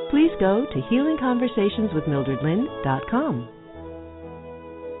information, please go to healingconversationswithmildredlynn.com.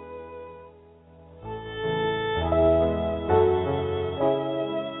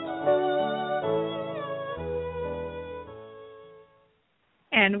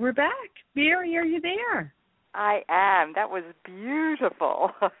 And we're back. Mary, are you there? I am. That was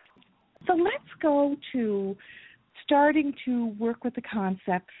beautiful. So let's go to starting to work with the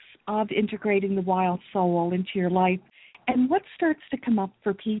concepts of integrating the wild soul into your life. And what starts to come up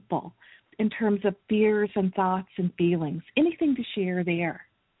for people in terms of fears and thoughts and feelings? Anything to share there?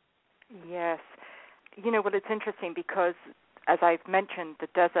 Yes. You know, well, it's interesting because, as I've mentioned, the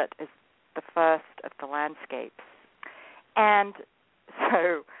desert is the first of the landscapes. And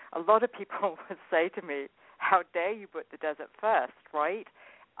so a lot of people would say to me, how dare you put the desert first, right?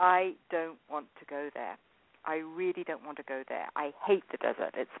 I don't want to go there. I really don't want to go there. I hate the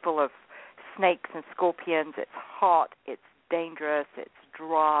desert. It's full of snakes and scorpions. It's hot. It's dangerous. It's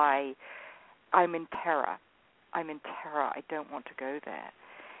dry. I'm in terror. I don't want to go there.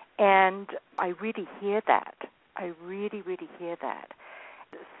 And I really hear that. I really, really hear that.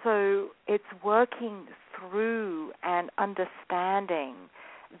 So it's working through and understanding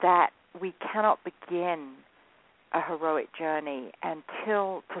that we cannot begin a heroic journey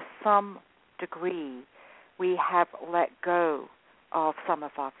until, to some degree, we have let go of some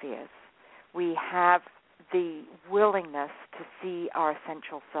of our fears. We have the willingness to see our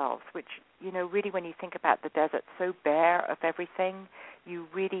essential selves, which, really when you think about the desert, so bare of everything, you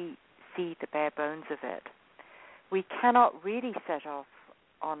really see the bare bones of it. We cannot really set off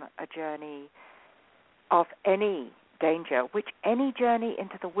on a journey of any danger, which any journey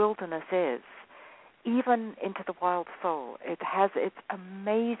into the wilderness is, even into the wild soul. It has its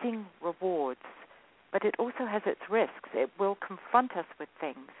amazing rewards, but it also has its risks. It will confront us with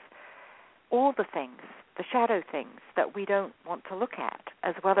things, all the things, the shadow things that we don't want to look at,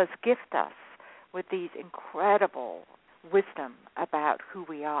 as well as gift us with these incredible wisdom about who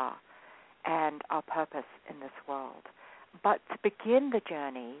we are and our purpose in this world. But to begin the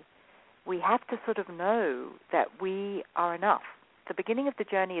journey, we have to sort of know that we are enough. The beginning of the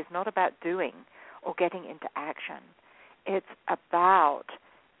journey is not about doing or getting into action. It's about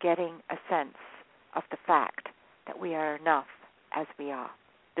getting a sense of the fact that we are enough as we are.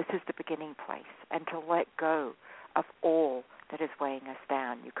 This is the beginning place, and to let go of all that is weighing us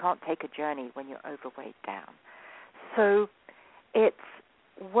down. You can't take a journey when you're overweight down. So it's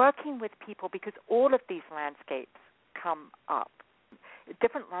working with people, because all of these landscapes come up.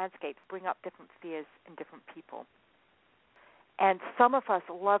 Different landscapes bring up different fears in different people. And some of us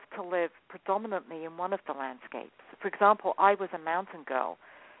love to live predominantly in one of the landscapes. For example, I was a mountain girl.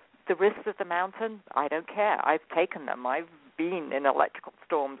 The risks of the mountain, I don't care. I've taken them. I've been in electrical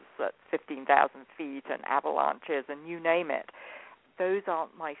storms at 15,000 feet and avalanches and you name it. Those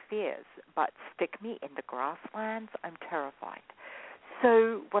aren't my fears. But stick me in the grasslands, I'm terrified.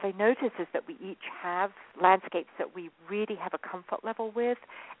 So what I notice is that we each have landscapes that we really have a comfort level with,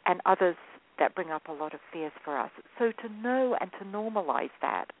 and others that bring up a lot of fears for us. So to know and to normalize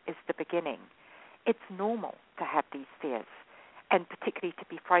that is the beginning. It's normal to have these fears, and particularly to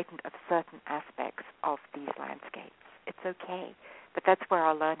be frightened of certain aspects of these landscapes. It's okay, but that's where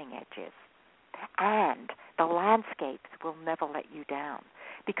our learning edge is. And the landscapes will never let you down,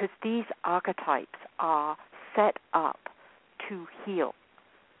 because these archetypes are set up to heal,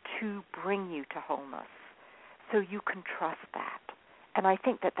 to bring you to wholeness. So you can trust that. And I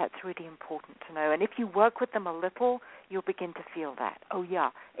think that that's really important to know. And if you work with them a little, you'll begin to feel that. Oh,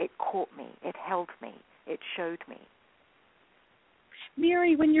 yeah, it caught me, it held me, it showed me.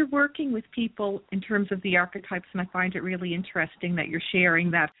 Mary, when you're working with people in terms of the archetypes, and I find it really interesting that you're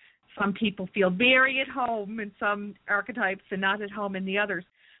sharing that some people feel very at home in some archetypes and not at home in the others,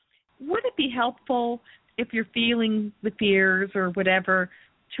 would it be helpful, if you're feeling the fears or whatever,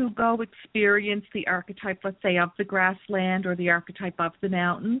 to go experience the archetype, let's say, of the grassland or the archetype of the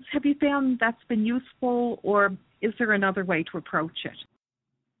mountains? Have you found that's been useful, or is there another way to approach it?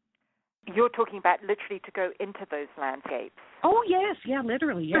 You're talking about literally to go into those landscapes. Oh, yes. Yeah,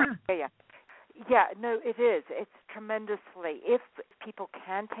 literally, yeah. Yeah, no, it is. It's tremendously. If people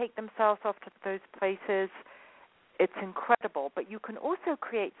can take themselves off to those places, it's incredible. But you can also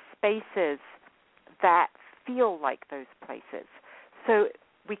create spaces that feel like those places. So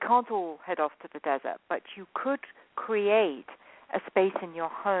we can't all head off to the desert, but you could create a space in your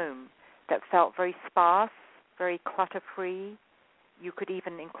home that felt very sparse, very clutter-free. You could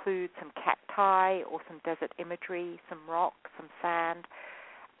even include some cacti or some desert imagery, some rock, some sand.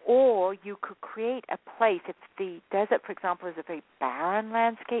 Or you could create a place. If the desert, for example, is a very barren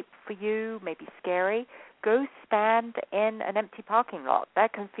landscape for you, maybe scary, go stand in an empty parking lot.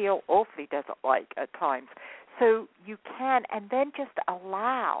 That can feel awfully desert-like at times. So you can, and then just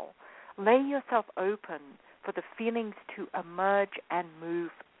lay yourself open for the feelings to emerge and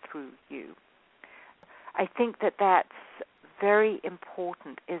move through you. I think that that's very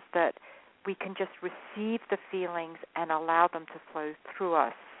important, is that we can just receive the feelings and allow them to flow through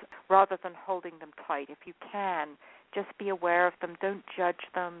us rather than holding them tight. If you can, just be aware of them. Don't judge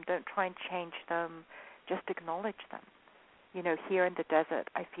them. Don't try and change them. Just acknowledge them. Here in the desert,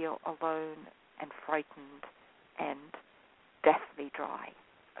 I feel alone and frightened and deathly dry.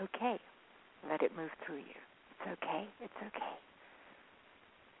 Okay, let it move through you. It's okay. It's okay.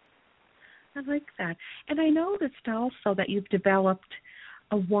 I like that. And I noticed also that you've developed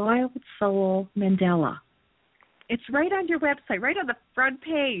a wild soul mandala. It's right on your website, right on the front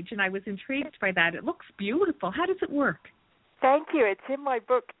page, and I was intrigued by that. It looks beautiful. How does it work? Thank you. It's in my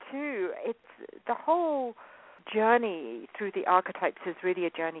book, too. It's the whole journey through the archetypes is really a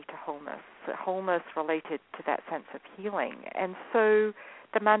journey to wholeness related to that sense of healing. And so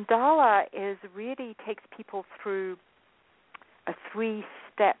the mandala really takes people through a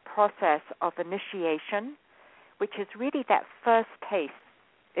 3-step process of initiation, which is really that first taste.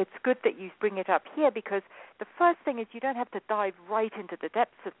 It's good that you bring it up here because the first thing is you don't have to dive right into the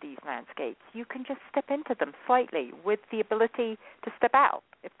depths of these landscapes. You can just step into them slightly with the ability to step out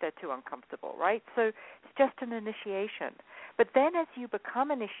if they're too uncomfortable, right? So it's just an initiation. But then as you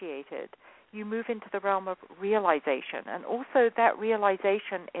become initiated, you move into the realm of realization. And also that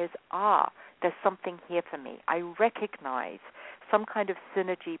realization is, there's something here for me. I recognize some kind of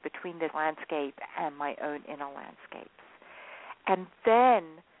synergy between this landscape and my own inner landscapes. And then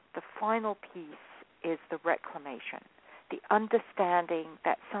the final piece is the reclamation, the understanding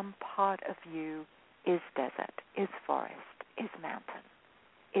that some part of you is desert, is forest, is mountain,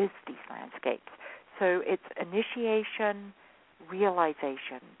 is these landscapes. So it's initiation,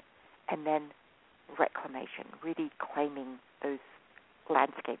 realization, and then reclamation, really claiming those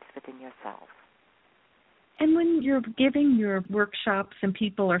landscapes within yourself. And when you're giving your workshops and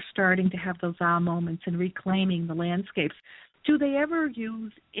people are starting to have those moments and reclaiming the landscapes, do they ever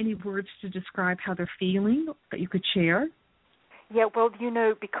use any words to describe how they're feeling that you could share? Yeah, well,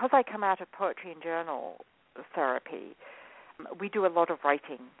 because I come out of poetry and journal therapy, we do a lot of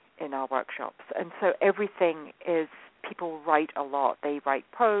writing in our workshops. And so everything is, people write a lot. They write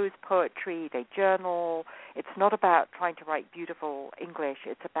prose, poetry, they journal. It's not about trying to write beautiful English.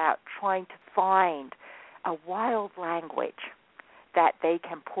 It's about trying to find a wild language that they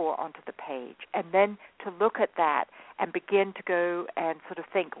can pour onto the page, and then to look at that and begin to go and sort of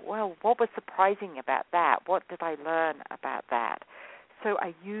think, well, what was surprising about that? What did I learn about that? So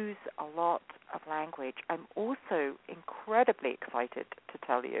I use a lot of language. I'm also incredibly excited to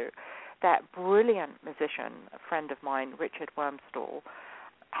tell you that brilliant musician, a friend of mine, Richard Wormstall,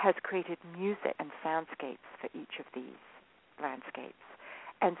 has created music and soundscapes for each of these landscapes.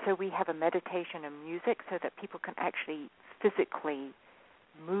 And so we have a meditation and music so that people can actually physically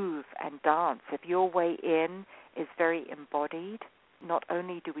move and dance. If your way in is very embodied, not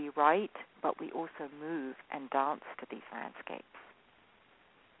only do we write, but we also move and dance to these landscapes.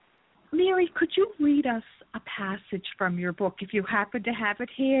 Mary, could you read us a passage from your book if you happen to have it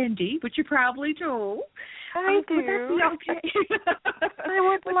handy, which you probably do? I do. Would that be okay? I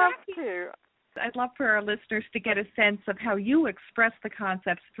would love to. I'd love for our listeners to get a sense of how you express the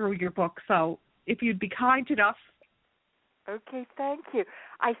concepts through your book. So if you'd be kind enough. Okay, thank you.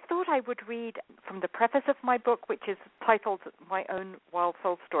 I thought I would read from the preface of my book, which is titled My Own Wild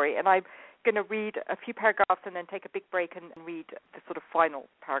Soul Story. And I'm going to read a few paragraphs and then take a big break and read the sort of final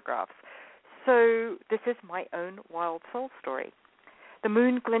paragraphs. So this is my own wild soul story. The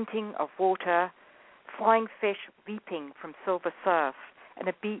moon glinting of water, flying fish leaping from silver surf, and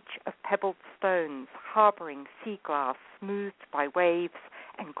a beach of pebbled stones harboring sea glass smoothed by waves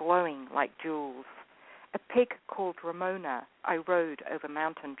and glowing like jewels. A pig called Ramona I rode over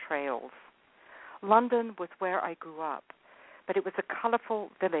mountain trails. London was where I grew up, but it was a colorful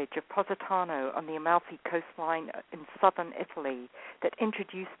village of Positano on the Amalfi coastline in southern Italy that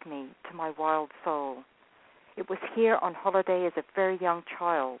introduced me to my wild soul. It was here on holiday as a very young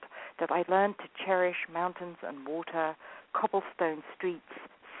child that I learned to cherish mountains and water, cobblestone streets,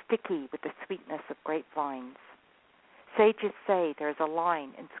 sticky with the sweetness of grapevines. Sages say there is a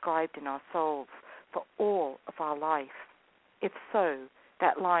line inscribed in our souls for all of our life. If so,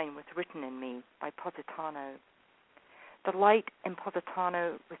 that line was written in me by Positano. The light in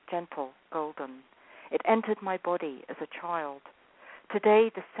Positano was gentle, golden. It entered my body as a child.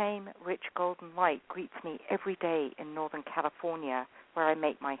 Today, the same rich golden light greets me every day in Northern California, where I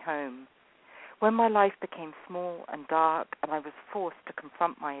make my home. When my life became small and dark and I was forced to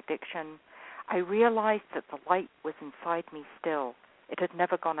confront my addiction, I realized that the light was inside me still. It had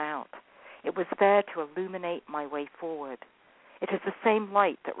never gone out. It was there to illuminate my way forward. It is the same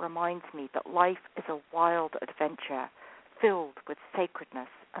light that reminds me that life is a wild adventure filled with sacredness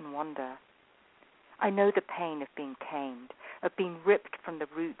and wonder. I know the pain of being tamed, of being ripped from the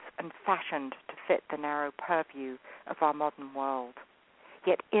roots and fashioned to fit the narrow purview of our modern world.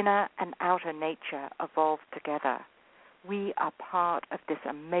 Yet inner and outer nature evolve together. We are part of this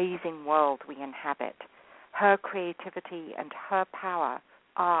amazing world we inhabit. Her creativity and her power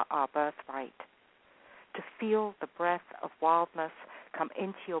are our birthright. To feel the breath of wildness come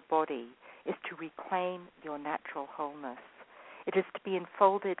into your body is to reclaim your natural wholeness. It is to be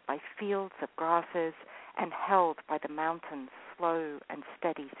enfolded by fields of grasses and held by the mountain's slow and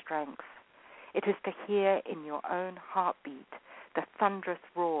steady strength. It is to hear in your own heartbeat the thunderous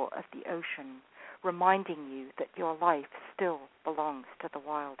roar of the ocean, reminding you that your life still belongs to the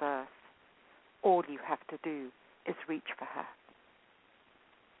wild earth. All you have to do is reach for her.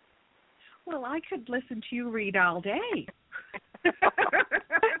 Well, I could listen to you read all day.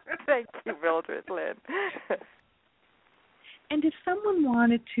 Thank you, Mildred Lynn. And if someone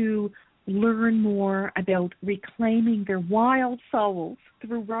wanted to learn more about reclaiming their wild souls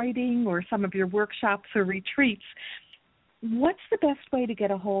through writing or some of your workshops or retreats, what's the best way to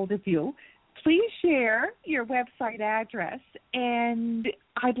get a hold of you? Please share your website address, and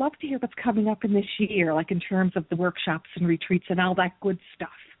I'd love to hear what's coming up in this year, like in terms of the workshops and retreats and all that good stuff.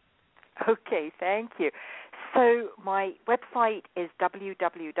 Okay, thank you. So my website is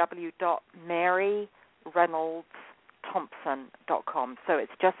www.MaryReynoldsThompson.com. So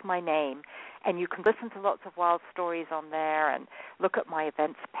it's just my name. And you can listen to lots of wild stories on there and look at my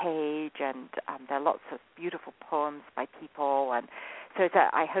events page. And there are lots of beautiful poems by people. And so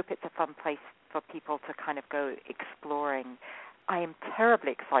I hope it's a fun place for people to kind of go exploring. I am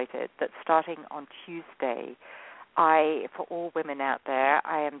terribly excited that starting on Tuesday, for all women out there,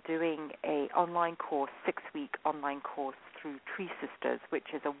 I am doing a online course, 6-week online course through Tree Sisters,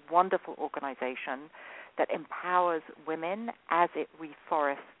 which is a wonderful organization that empowers women as it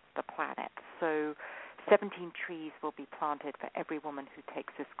reforests the planet. So 17 trees will be planted for every woman who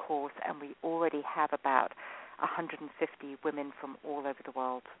takes this course, and we already have about 150 women from all over the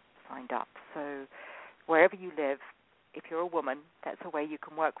world signed up. So wherever you live, if you're a woman, that's a way you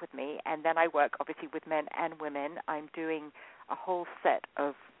can work with me. And then I work, obviously, with men and women. I'm doing a whole set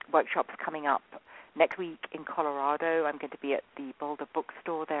of workshops coming up next week in Colorado. I'm going to be at the Boulder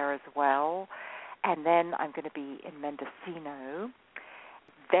Bookstore there as well. And then I'm going to be in Mendocino.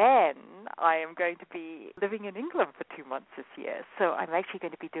 Then I am going to be living in England for 2 months this year. So I'm actually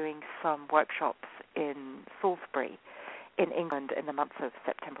going to be doing some workshops in Salisbury in England in the months of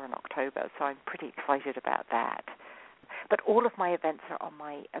September and October. So I'm pretty excited about that. But all of my events are on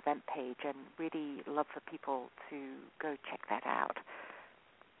my event page, and really love for people to go check that out.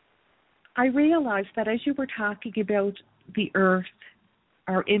 I realized that as you were talking about the earth,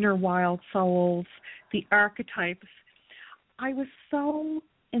 our inner wild souls, the archetypes, I was so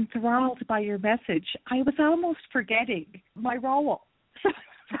enthralled by your message, I was almost forgetting my role.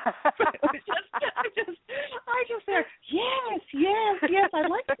 I just said, yes. I'd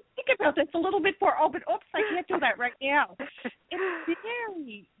like to think about this a little bit more. Oh, but oops, I can't do that right now. It's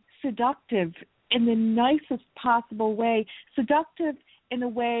very seductive in the nicest possible way, seductive in a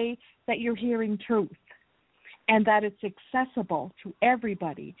way that you're hearing truth and that it's accessible to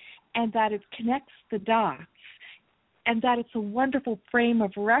everybody and that it connects the dots and that it's a wonderful frame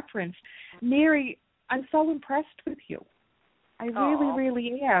of reference. Mary, I'm so impressed with you. I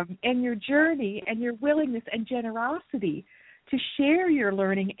really am. And your journey and your willingness and generosity to share your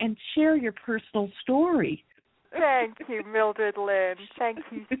learning and share your personal story. Thank you, Mildred Lynn. Thank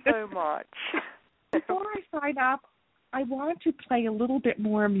you so much. Before I sign up, I want to play a little bit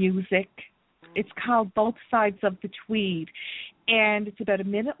more music. It's called Both Sides of the Tweed, and it's about a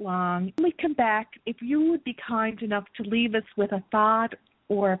minute long. When we come back, if you would be kind enough to leave us with a thought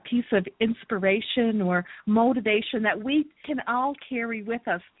or a piece of inspiration or motivation that we can all carry with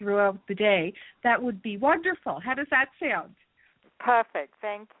us throughout the day, that would be wonderful. How does that sound? Perfect.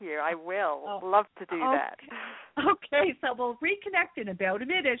 Thank you. I will. Love to do that. Okay, so we'll reconnect in about a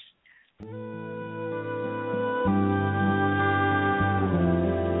minute.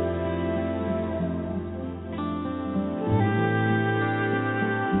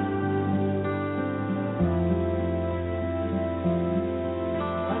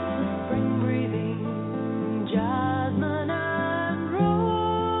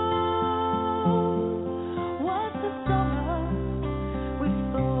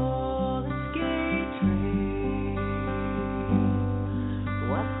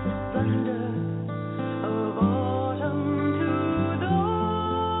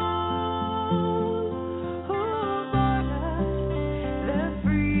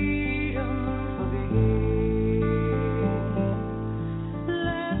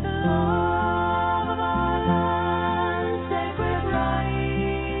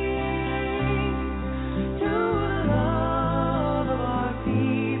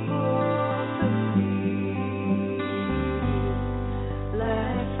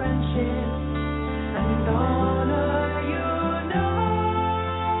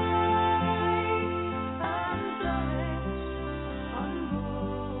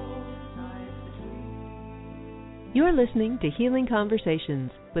 You're listening to Healing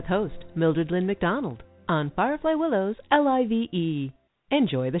Conversations with host Mildred Lynn McDonald on Firefly Willows LIVE.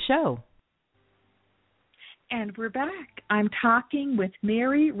 Enjoy the show. And we're back. I'm talking with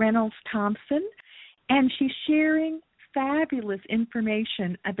Mary Reynolds Thompson, and she's sharing fabulous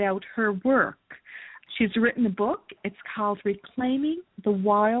information about her work. She's written a book. It's called Reclaiming the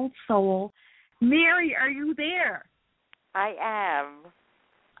Wild Soul. Mary, are you there? I am.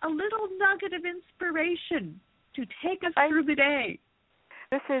 A little nugget of inspiration to take us through the day.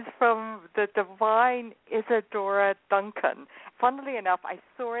 This is from the divine Isadora Duncan. Funnily enough, I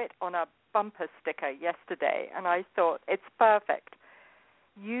saw it on a bumper sticker yesterday, and I thought, it's perfect.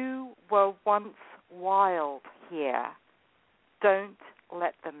 You were once wild here. Don't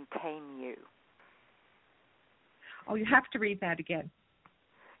let them tame you. Oh, you have to read that again.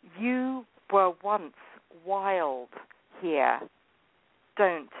 You were once wild here.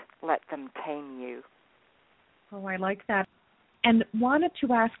 Don't let them tame you. Oh, I like that. And wanted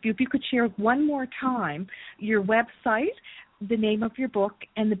to ask you if you could share one more time your website, the name of your book,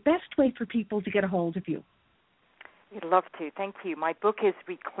 and the best way for people to get a hold of you. I'd love to. Thank you. My book is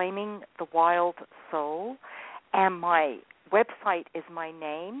Reclaiming the Wild Soul, and my website is my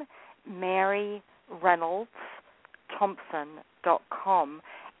name, Mary Reynolds Thompson.com.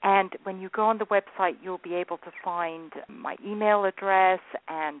 And when you go on the website, you'll be able to find my email address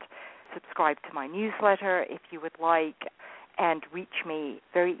and subscribe to my newsletter if you would like, and reach me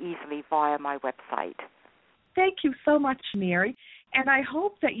very easily via my website. Thank you so much, Mary. And I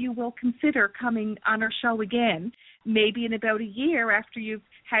hope that you will consider coming on our show again, maybe in about a year after you've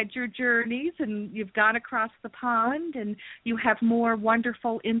had your journeys and you've gone across the pond and you have more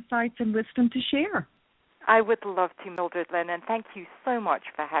wonderful insights and wisdom to share. I would love to, Mildred Lynn, and thank you so much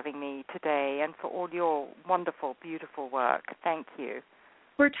for having me today and for all your wonderful, beautiful work. Thank you.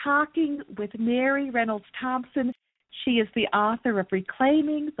 We're talking with Mary Reynolds Thompson. She is the author of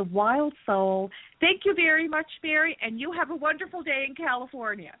Reclaiming the Wild Soul. Thank you very much, Mary, and you have a wonderful day in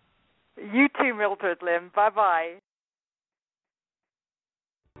California. You too, Mildred Lynn. Bye-bye.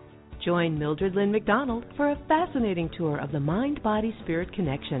 Join Mildred Lynn McDonald for a fascinating tour of the mind-body-spirit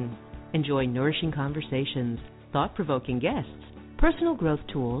connection. Enjoy nourishing conversations, thought-provoking guests, personal growth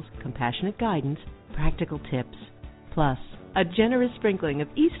tools, compassionate guidance, practical tips, plus a generous sprinkling of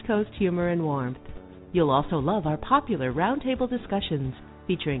East Coast humor and warmth. You'll also love our popular roundtable discussions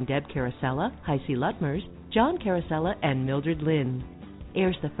featuring Deb Carosella, HiC Luttmers, John Carosella, and Mildred Lynn.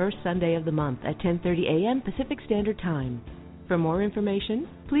 Airs the first Sunday of the month at 10:30 a.m. Pacific Standard Time. For more information,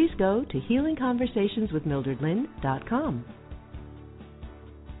 please go to healingconversationswithmildredlynn.com.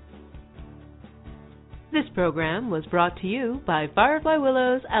 This program was brought to you by Firefly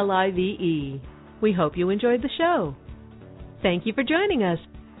Willows LIVE. We hope you enjoyed the show. Thank you for joining us.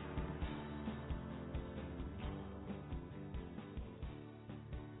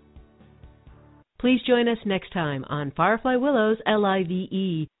 Please join us next time on Firefly Willows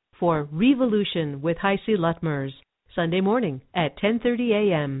LIVE for Revolution with HiC Luttmers, Sunday morning at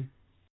 10:30 a.m.